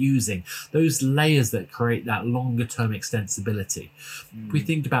that we're using. Those layers that create that longer term extensibility. We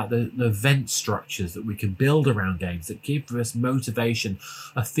think about the event structures that we can build around games that give us motivation,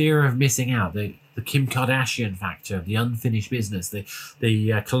 a fear of missing out, the Kim Kardashian factor, the unfinished business,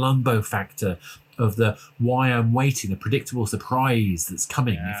 the Columbo factor, of the why I'm waiting, the predictable surprise that's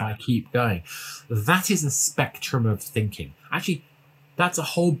coming if I keep going. That is a spectrum of thinking. Actually, that's a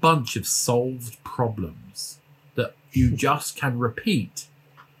whole bunch of solved problems that you just can repeat.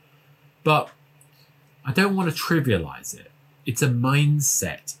 But I don't want to trivialize it. It's a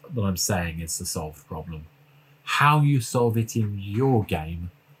mindset that I'm saying is the solved problem. How you solve it in your game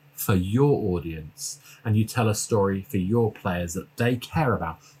for your audience, and you tell a story for your players that they care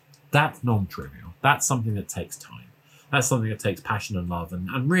about. That's non-trivial. That's something that takes time. That's something that takes passion and love.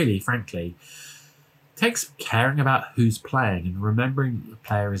 And really, frankly, takes caring about who's playing and remembering that the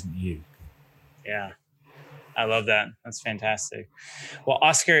player isn't you. Yeah, I love that. That's fantastic. Well,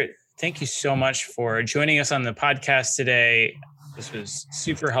 Oscar, thank you so much for joining us on the podcast today. This was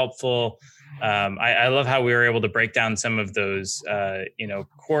super helpful. I love how we were able to break down some of those,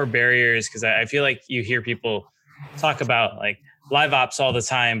 core barriers, because I feel like you hear people talk about like live ops all the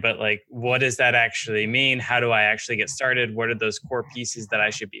time, but like, what does that actually mean? How do I actually get started? What are those core pieces that I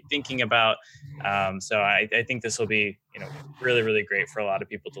should be thinking about? So I think this will be, really, really great for a lot of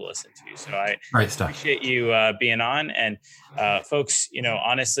people to listen to. So I appreciate you being on. And folks,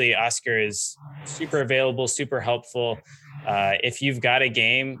 honestly, Oscar is super available, super helpful. If you've got a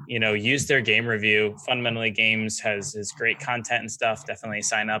game, use their game review. Fundamentally Games has great content and stuff. Definitely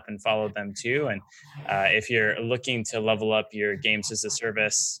sign up and follow them too. And if you're looking to level up your games as a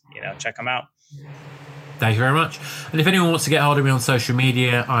service, check them out. Thank you very much. And if anyone wants to get hold of me on social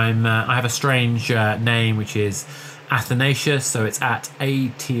media, I have a strange name, which is Athanasius. So it's at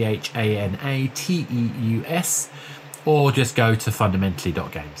ATHANATEUS, or just go to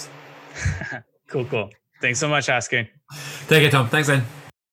fundamentally.games. Cool. Thanks so much, Oscar. Take care, Tom. Thanks, then.